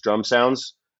Travis's drum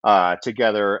sounds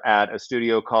together at a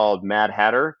studio called Mad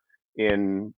Hatter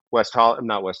in North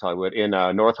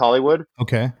Hollywood.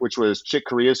 Okay. Which was Chick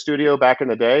Corea's studio back in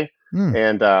the day.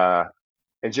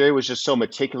 And Jerry was just so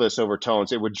meticulous over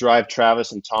tones. It would drive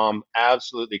Travis and Tom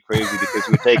absolutely crazy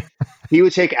because he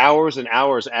would take hours and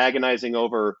hours agonizing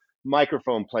over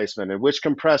microphone placement and which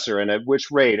compressor and at which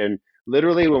rate. And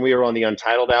literally when we were on the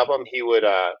Untitled album,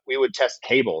 we would test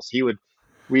cables.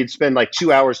 We'd spend like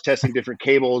 2 hours testing different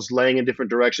cables, laying in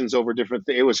different directions over different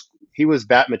things. He was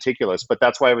that meticulous, but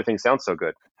that's why everything sounds so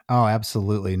good. Oh,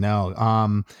 absolutely.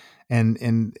 No.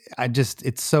 And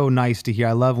it's so nice to hear.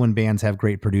 I love when bands have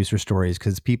great producer stories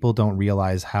because people don't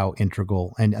realize how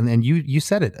integral. And you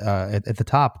said it at the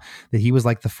top that he was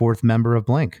like the fourth member of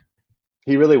Blink.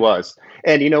 He really was.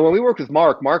 And, when we worked with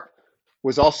Mark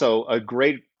was also a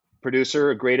great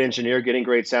producer, a great engineer, getting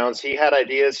great sounds. He had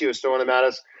ideas. He was throwing them at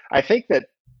us. I think that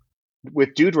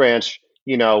with Dude Ranch,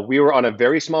 we were on a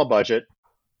very small budget.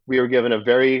 We were given a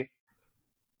very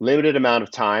limited amount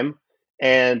of time.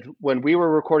 And when we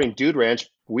were recording Dude Ranch,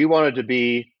 we wanted to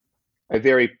be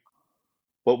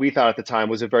what we thought at the time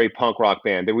was a very punk rock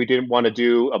band. That we didn't want to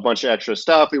do a bunch of extra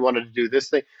stuff. We wanted to do this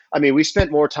thing. I mean, we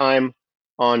spent more time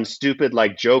on stupid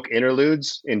like joke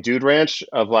interludes in Dude Ranch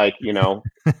of like,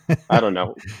 I don't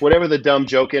know, whatever the dumb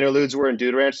joke interludes were in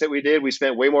Dude Ranch that we did. We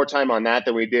spent way more time on that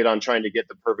than we did on trying to get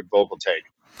the perfect vocal take.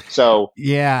 So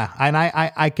yeah, and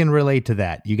I can relate to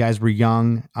that. You guys were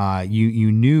young.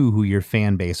 You knew who your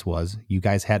fan base was. You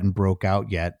guys hadn't broke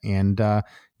out yet, and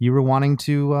you were wanting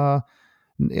to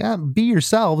be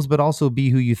yourselves, but also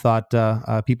be who you thought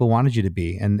people wanted you to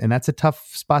be. And that's a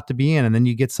tough spot to be in. And then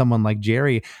you get someone like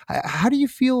Jerry. How do you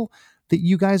feel that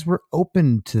you guys were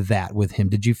open to that with him?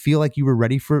 Did you feel like you were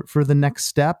ready for the next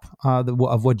step of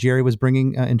what Jerry was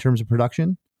bringing in terms of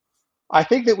production? I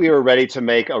think that we were ready to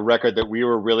make a record that we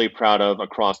were really proud of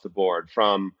across the board,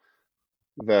 from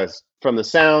the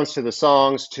sounds to the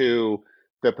songs to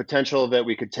the potential that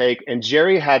we could take. And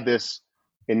Jerry had this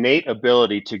innate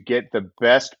ability to get the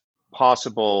best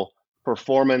possible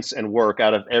performance and work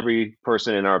out of every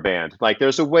person in our band. Like,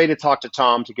 there's a way to talk to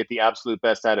Tom to get the absolute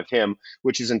best out of him,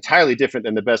 which is entirely different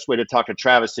than the best way to talk to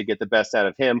Travis to get the best out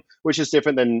of him, which is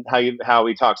different than how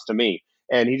he talks to me.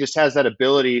 and he just has that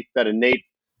ability, that innate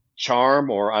charm,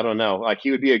 or I don't know, like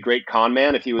he would be a great con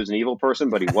man if he was an evil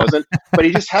person, but he wasn't. But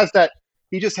he just has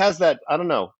that, I don't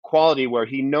know, quality where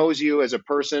he knows you as a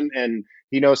person, and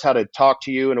he knows how to talk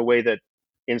to you in a way that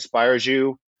inspires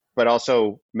you, but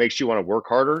also makes you want to work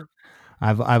harder.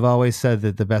 I've always said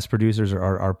that the best producers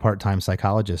are part-time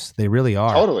psychologists. They really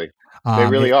are. Totally. They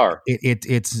really are.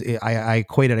 I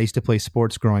equate it. I used to play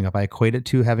sports growing up. I equate it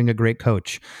to having a great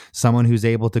coach, someone who's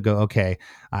able to go, okay,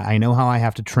 I know how I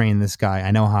have to train this guy. I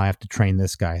know how I have to train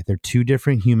this guy. They're two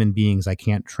different human beings. I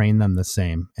can't train them the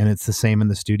same. And it's the same in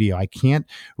the studio. I can't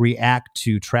react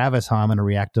to Travis how I'm going to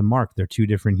react to Mark. They're two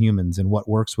different humans, and what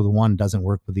works with one doesn't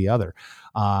work with the other.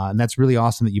 And that's really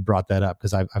awesome that you brought that up,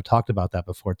 because I've talked about that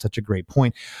before. It's such a great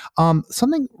point.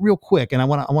 Something real quick, and I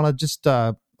want to just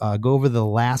go over the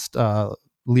last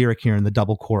lyric here in the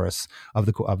double chorus of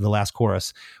the last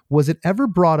chorus. Was it ever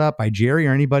brought up by Jerry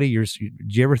or anybody?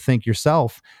 Did you ever think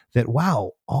yourself that,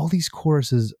 wow, all these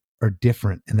choruses are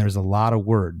different and there's a lot of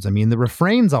words? I mean, the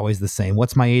refrain's always the same.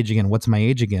 What's my age again? What's my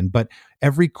age again? But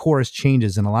every chorus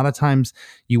changes. And a lot of times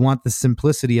you want the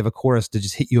simplicity of a chorus to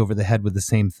just hit you over the head with the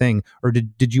same thing. Or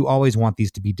did you always want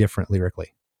these to be different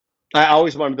lyrically? I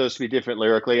always wanted those to be different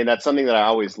lyrically, and that's something that I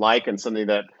always like, and something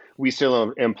that we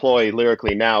still employ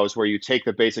lyrically now, is where you take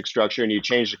the basic structure and you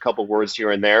change a couple words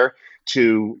here and there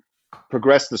to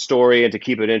progress the story and to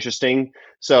keep it interesting.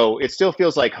 So it still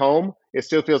feels like home. It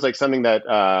still feels like something that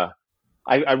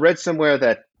I read somewhere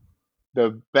that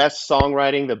the best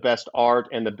songwriting, the best art,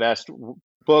 and the best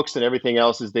books and everything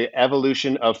else is the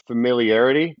evolution of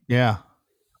familiarity. Yeah.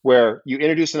 Where you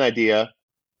introduce an idea,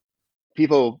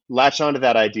 people latch onto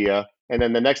that idea, and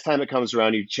then the next time it comes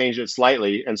around, you change it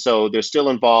slightly. And so they're still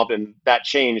involved, and that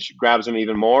change grabs them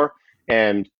even more.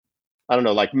 And I don't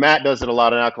know, like Matt does it a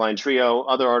lot in Alkaline Trio.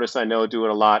 Other artists I know do it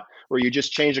a lot, where you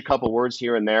just change a couple words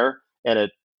here and there, and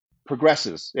it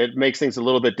progresses. It makes things a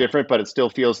little bit different, but it still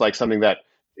feels like something that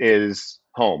is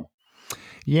home.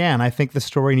 Yeah, and I think the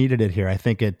story needed it here. I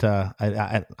think it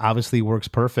obviously works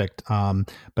perfect.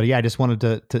 But yeah, I just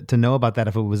wanted to know about that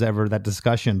if it was ever that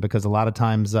discussion, because a lot of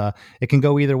times it can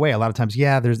go either way. A lot of times,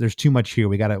 yeah, there's too much here.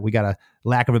 We gotta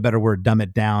lack of a better word, dumb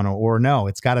it down, or no,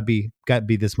 it's gotta be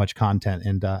this much content.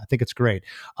 And I think it's great.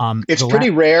 It's pretty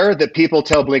rare that people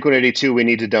tell Blink-182 we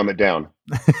need to dumb it down.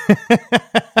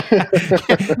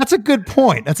 That's a good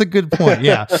point.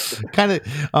 Yeah, kind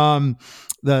of.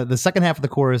 The second half of the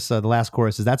chorus, the last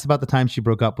chorus, is that's about the time she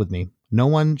broke up with me. No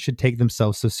one should take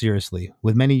themselves so seriously.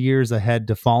 With many years ahead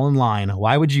to fall in line,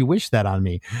 why would you wish that on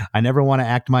me? I never want to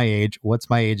act my age. What's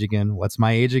my age again? What's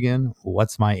my age again?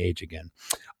 What's my age again?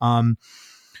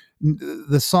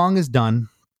 The song is done.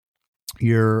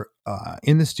 You're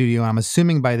in the studio. I'm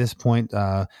assuming by this point,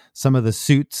 some of the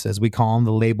suits, as we call them,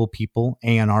 the label people,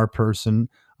 A&R person,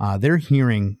 they're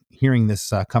hearing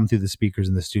this come through the speakers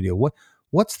in the studio.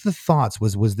 What's the thoughts?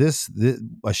 Was this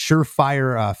a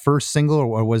surefire first single,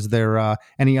 or was there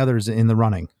any others in the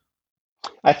running?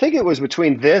 I think it was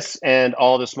between this and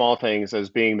All the Small Things as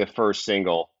being the first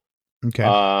single. Okay.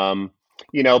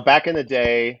 Back in the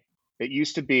day, it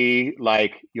used to be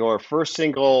like your first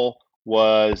single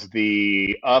was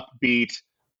the upbeat,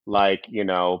 like,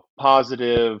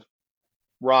 positive,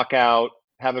 rock out,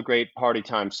 have a great party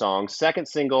time song. Second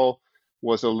single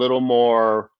was a little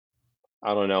more,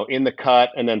 I don't know, in the cut,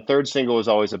 and then third single was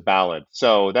always a ballad.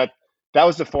 So that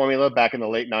was the formula back in the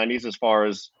late 90s, as far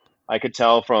as I could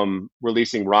tell from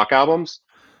releasing rock albums.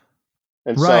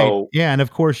 And right. So, yeah, and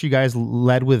of course you guys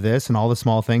led with this and All the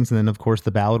Small Things, and then of course the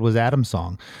ballad was Adam's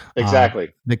song.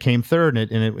 Exactly. That came third,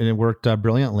 and it worked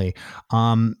brilliantly.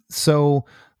 So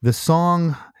the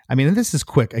song, I mean, and this is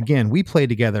quick. Again, we played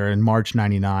together in March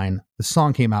 99. The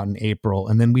song came out in April,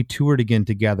 and then we toured again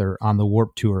together on the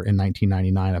Warped Tour in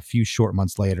 1999, a few short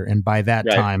months later. And by that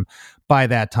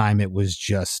time, it was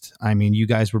just, I mean, you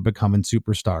guys were becoming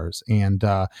superstars, and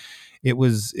it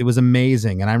was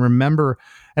amazing. And I remember,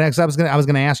 and actually I was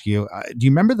gonna ask you, do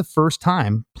you remember the first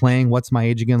time playing What's My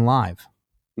Age Again live?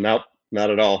 Nope, not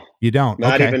at all. You don't?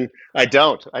 Not okay. even. I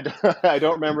don't. I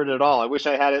don't remember it at all. I wish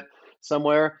I had it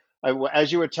somewhere.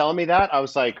 As you were telling me that, I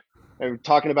was like,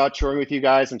 talking about touring with you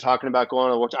guys and talking about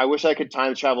going on. I wish I could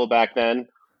time travel back then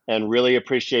and really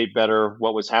appreciate better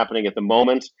what was happening at the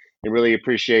moment, and really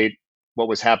appreciate what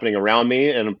was happening around me,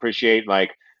 and appreciate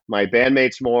like my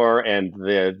bandmates more and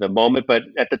the moment. But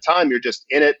at the time, you're just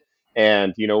in it,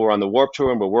 and we're on the Warped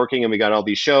Tour and we're working, and we got all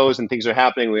these shows and things are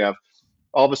happening. We have,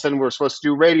 all of a sudden, we're supposed to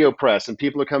do radio press, and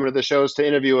people are coming to the shows to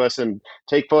interview us and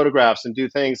take photographs and do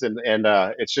things, and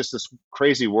it's just this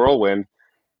crazy whirlwind.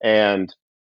 And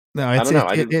no,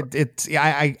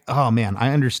 oh man,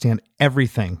 I understand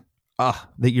everything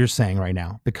that you're saying right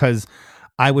now, because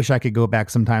I wish I could go back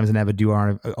sometimes and have a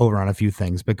do-over on a few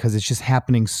things, because it's just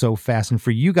happening so fast. And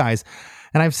for you guys,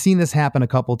 and I've seen this happen a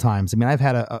couple times. I mean, I've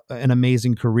had an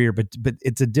amazing career, but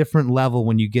it's a different level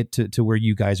when you get to where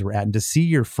you guys were at, and to see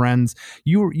your friends.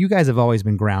 You guys have always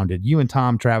been grounded. You and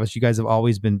Tom, Travis, you guys have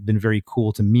always been very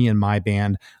cool to me and my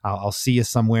band. I'll see you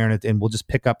somewhere, and we'll just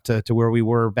pick up to where we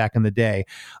were back in the day.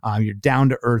 You're down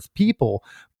to earth people,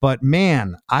 but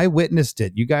man, I witnessed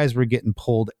it. You guys were getting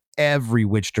pulled every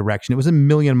which direction. It was a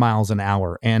million miles an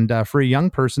hour, and for a young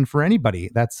person, for anybody,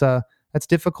 that's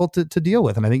difficult to deal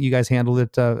with. And I think you guys handled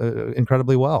it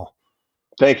incredibly well.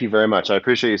 Thank you very much. I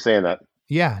appreciate you saying that.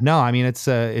 Yeah, no, I mean,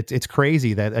 it's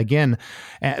crazy that, again,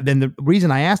 then the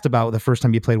reason I asked about the first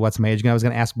time you played What's My Age Again, I was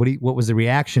going to ask what was the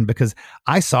reaction, because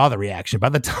I saw the reaction by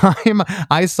the time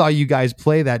I saw you guys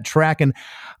play that track. And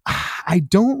I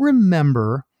don't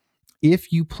remember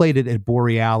if you played it at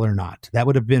Boreal or not. That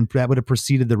would have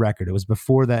preceded the record. It was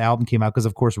before the album came out, because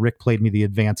of course Rick played me the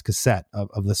advanced cassette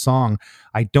of the song.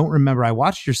 I don't remember. I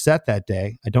watched your set that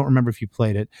day. I don't remember if you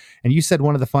played it. And you said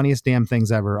one of the funniest damn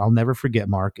things ever. I'll never forget,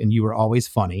 Mark. And you were always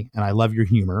funny, and I love your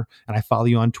humor, and I follow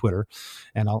you on Twitter,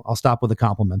 and I'll stop with the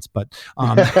compliments. But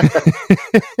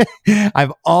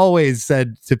I've always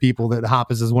said to people that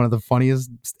Hoppus is one of the funniest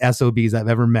SOBs I've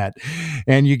ever met.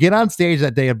 And you get on stage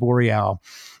that day at Boreal,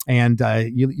 and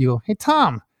you go, "Hey,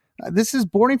 Tom, this is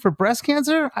boarding for breast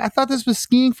cancer? I thought this was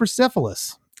skiing for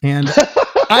syphilis." And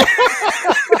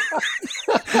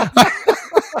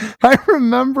I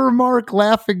remember Mark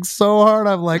laughing so hard.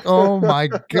 I'm like, oh my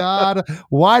God,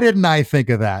 why didn't I think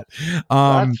of that?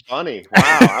 That's funny.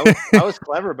 Wow. I was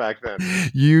clever back then.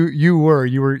 You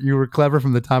were clever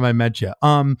from the time I met you.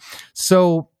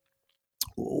 So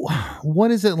what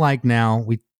is it like now?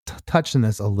 We touched on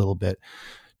this a little bit.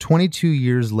 22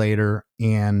 years later,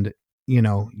 and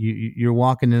you're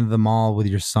walking into the mall with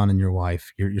your son and your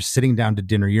wife. You're sitting down to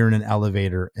dinner. You're in an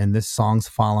elevator, and this song's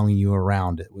following you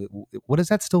around. What does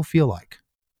that still feel like?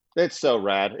 It's so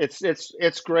rad.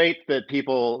 It's great that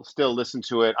people still listen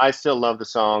to it. I still love the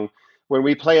song. When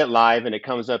we play it live and it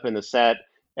comes up in the set,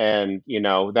 and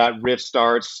that riff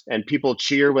starts, and people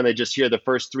cheer when they just hear the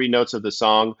first three notes of the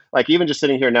song. Like, even just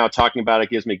sitting here now talking about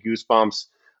it gives me goosebumps.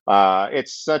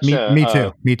 It's such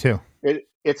me too.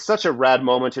 It's such a rad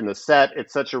moment in the set.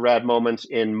 It's such a rad moment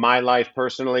in my life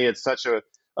personally. It's such a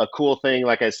cool thing,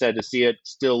 like I said, to see it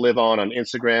still live on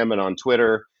Instagram and on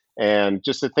Twitter. And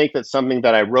just to think that something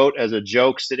that I wrote as a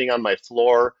joke sitting on my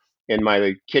floor in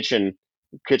my kitchen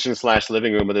 /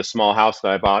 living room of this small house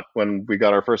that I bought when we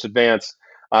got our first advance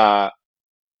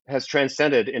has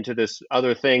transcended into this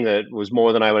other thing that was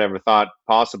more than I would ever thought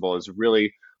possible. Is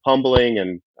really humbling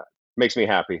and makes me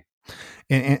happy.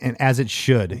 And as it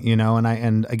should,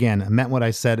 and again, meant what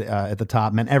I said at the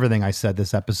top, meant everything I said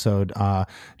this episode.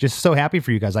 Just so happy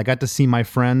for you guys. I got to see my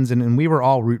friends, and we were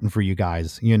all rooting for you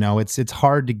guys. It's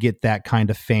hard to get that kind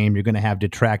of fame. You're going to have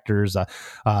detractors.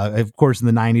 Of course, in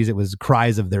the 90s, it was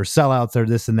cries of their sellouts or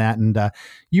this and that. And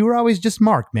you were always just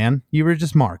Mark, man. You were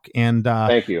just Mark. And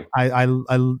thank you. I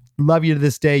love you to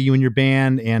this day, you and your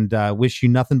band, and wish you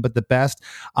nothing but the best.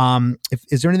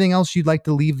 Is there anything else you'd like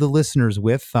to leave the listeners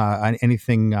with? Anything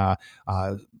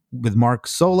with Mark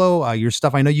solo, your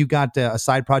stuff? I know you got a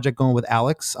side project going with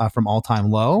Alex from All Time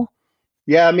Low.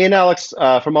 Yeah, me and Alex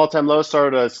from All Time Low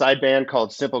started a side band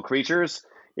called Simple Creatures.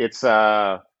 It's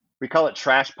we call it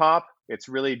trash pop. It's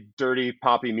really dirty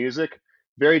poppy music.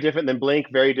 Very different than Blink,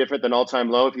 very different than All Time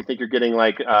Low. If you think you're getting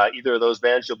like either of those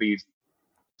bands, you'll be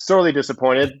sorely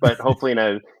disappointed, but hopefully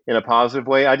in a positive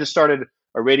way. I just started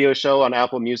a radio show on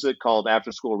Apple Music called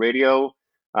After School Radio,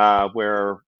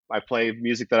 where I play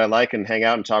music that I like and hang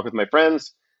out and talk with my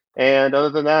friends. And other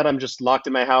than that, I'm just locked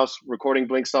in my house recording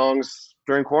Blink songs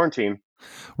during quarantine.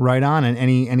 Right on. And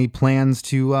any plans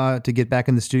to get back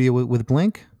in the studio with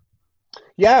Blink?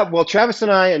 Yeah, well, Travis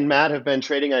and I and Matt have been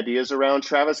trading ideas around.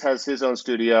 Travis has his own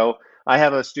studio. I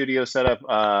have a studio set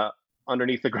up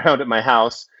underneath the ground at my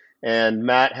house, and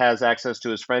Matt has access to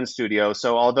his friend's studio.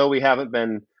 So although we haven't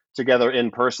been together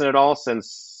in person at all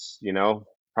since,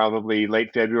 probably late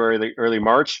February, early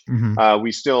March,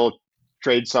 we still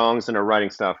trade songs and are writing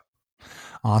stuff.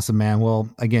 Awesome, man. Well,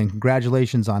 again,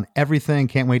 congratulations on everything.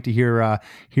 Can't wait to hear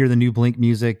the new Blink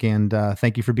music, and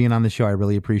thank you for being on the show. I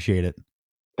really appreciate it.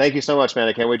 Thank you so much, man.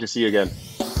 I can't wait to see you again.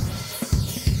 I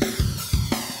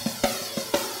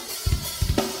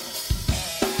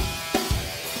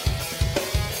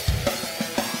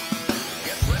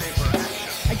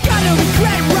got no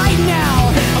regret right now.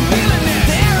 I'm feeling it.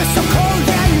 The air is so cold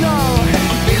and low.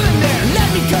 I'm feeling it. Let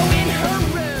me go in her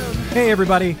room. Hey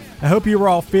everybody, I hope you were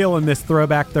all feeling this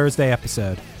Throwback Thursday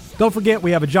episode. Don't forget, we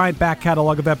have a giant back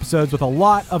catalog of episodes with a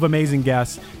lot of amazing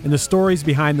guests, and the stories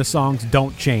behind the songs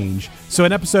don't change. So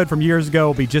an episode from years ago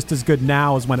will be just as good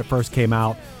now as when it first came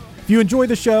out. If you enjoy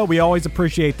the show, we always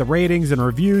appreciate the ratings and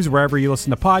reviews wherever you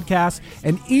listen to podcasts,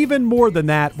 and even more than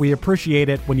that, we appreciate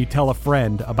it when you tell a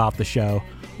friend about the show.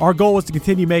 Our goal is to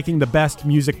continue making the best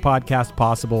music podcast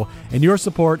possible, and your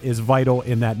support is vital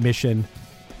in that mission.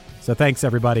 So thanks,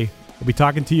 everybody. We'll be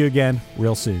talking to you again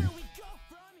real soon.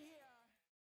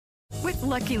 With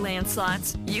Lucky Land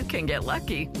Slots, you can get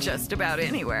lucky just about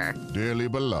anywhere. Dearly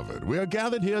beloved, we are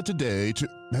gathered here today to...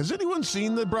 Has anyone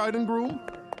seen the bride and groom?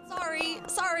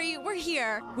 Sorry, we're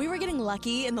here. We were getting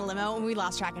lucky in the limo and we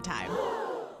lost track of time.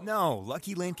 No,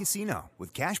 Lucky Land Casino,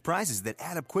 with cash prizes that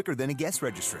add up quicker than a guest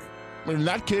registry. In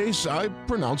that case, I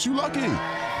pronounce you lucky.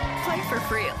 Play for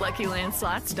free at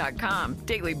LuckyLandSlots.com.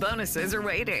 Daily bonuses are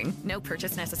waiting. No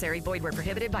purchase necessary. Void where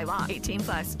prohibited by law.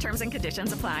 18+. Terms and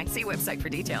conditions apply. See website for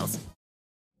details.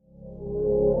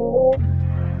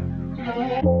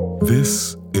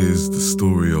 This is the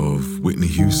story of Whitney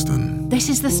Houston. This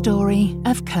is the story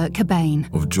of Kurt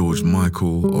Cobain. Of George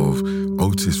Michael, of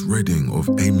Otis Redding, of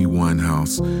Amy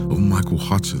Winehouse, of Michael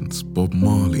Hutchence, Bob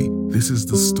Marley. This is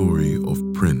the story of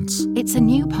Prince. It's a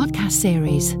new podcast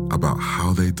series about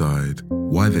how they died,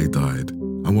 why they died,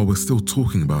 and why we're still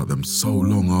talking about them so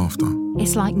long after.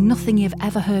 It's like nothing you've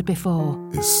ever heard before.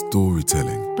 It's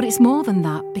storytelling. But it's more than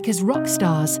that, because rock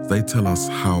stars, they tell us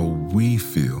how we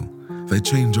feel. They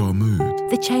change our mood.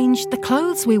 They change the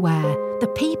clothes we wear,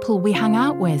 the people we hang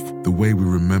out with, the way we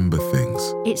remember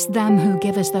things. It's them who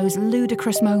give us those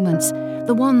ludicrous moments,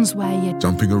 the ones where you're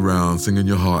jumping around, singing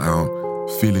your heart out,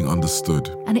 feeling understood.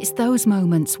 And it's those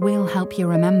moments we'll help you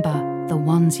remember, the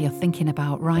ones you're thinking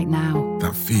about right now.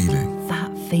 That feeling.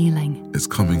 That feeling. It's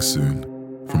coming soon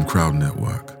from Crowd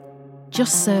Network.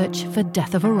 Just search for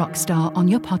Death of a Rock Star on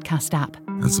your podcast app.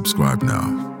 And subscribe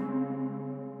now.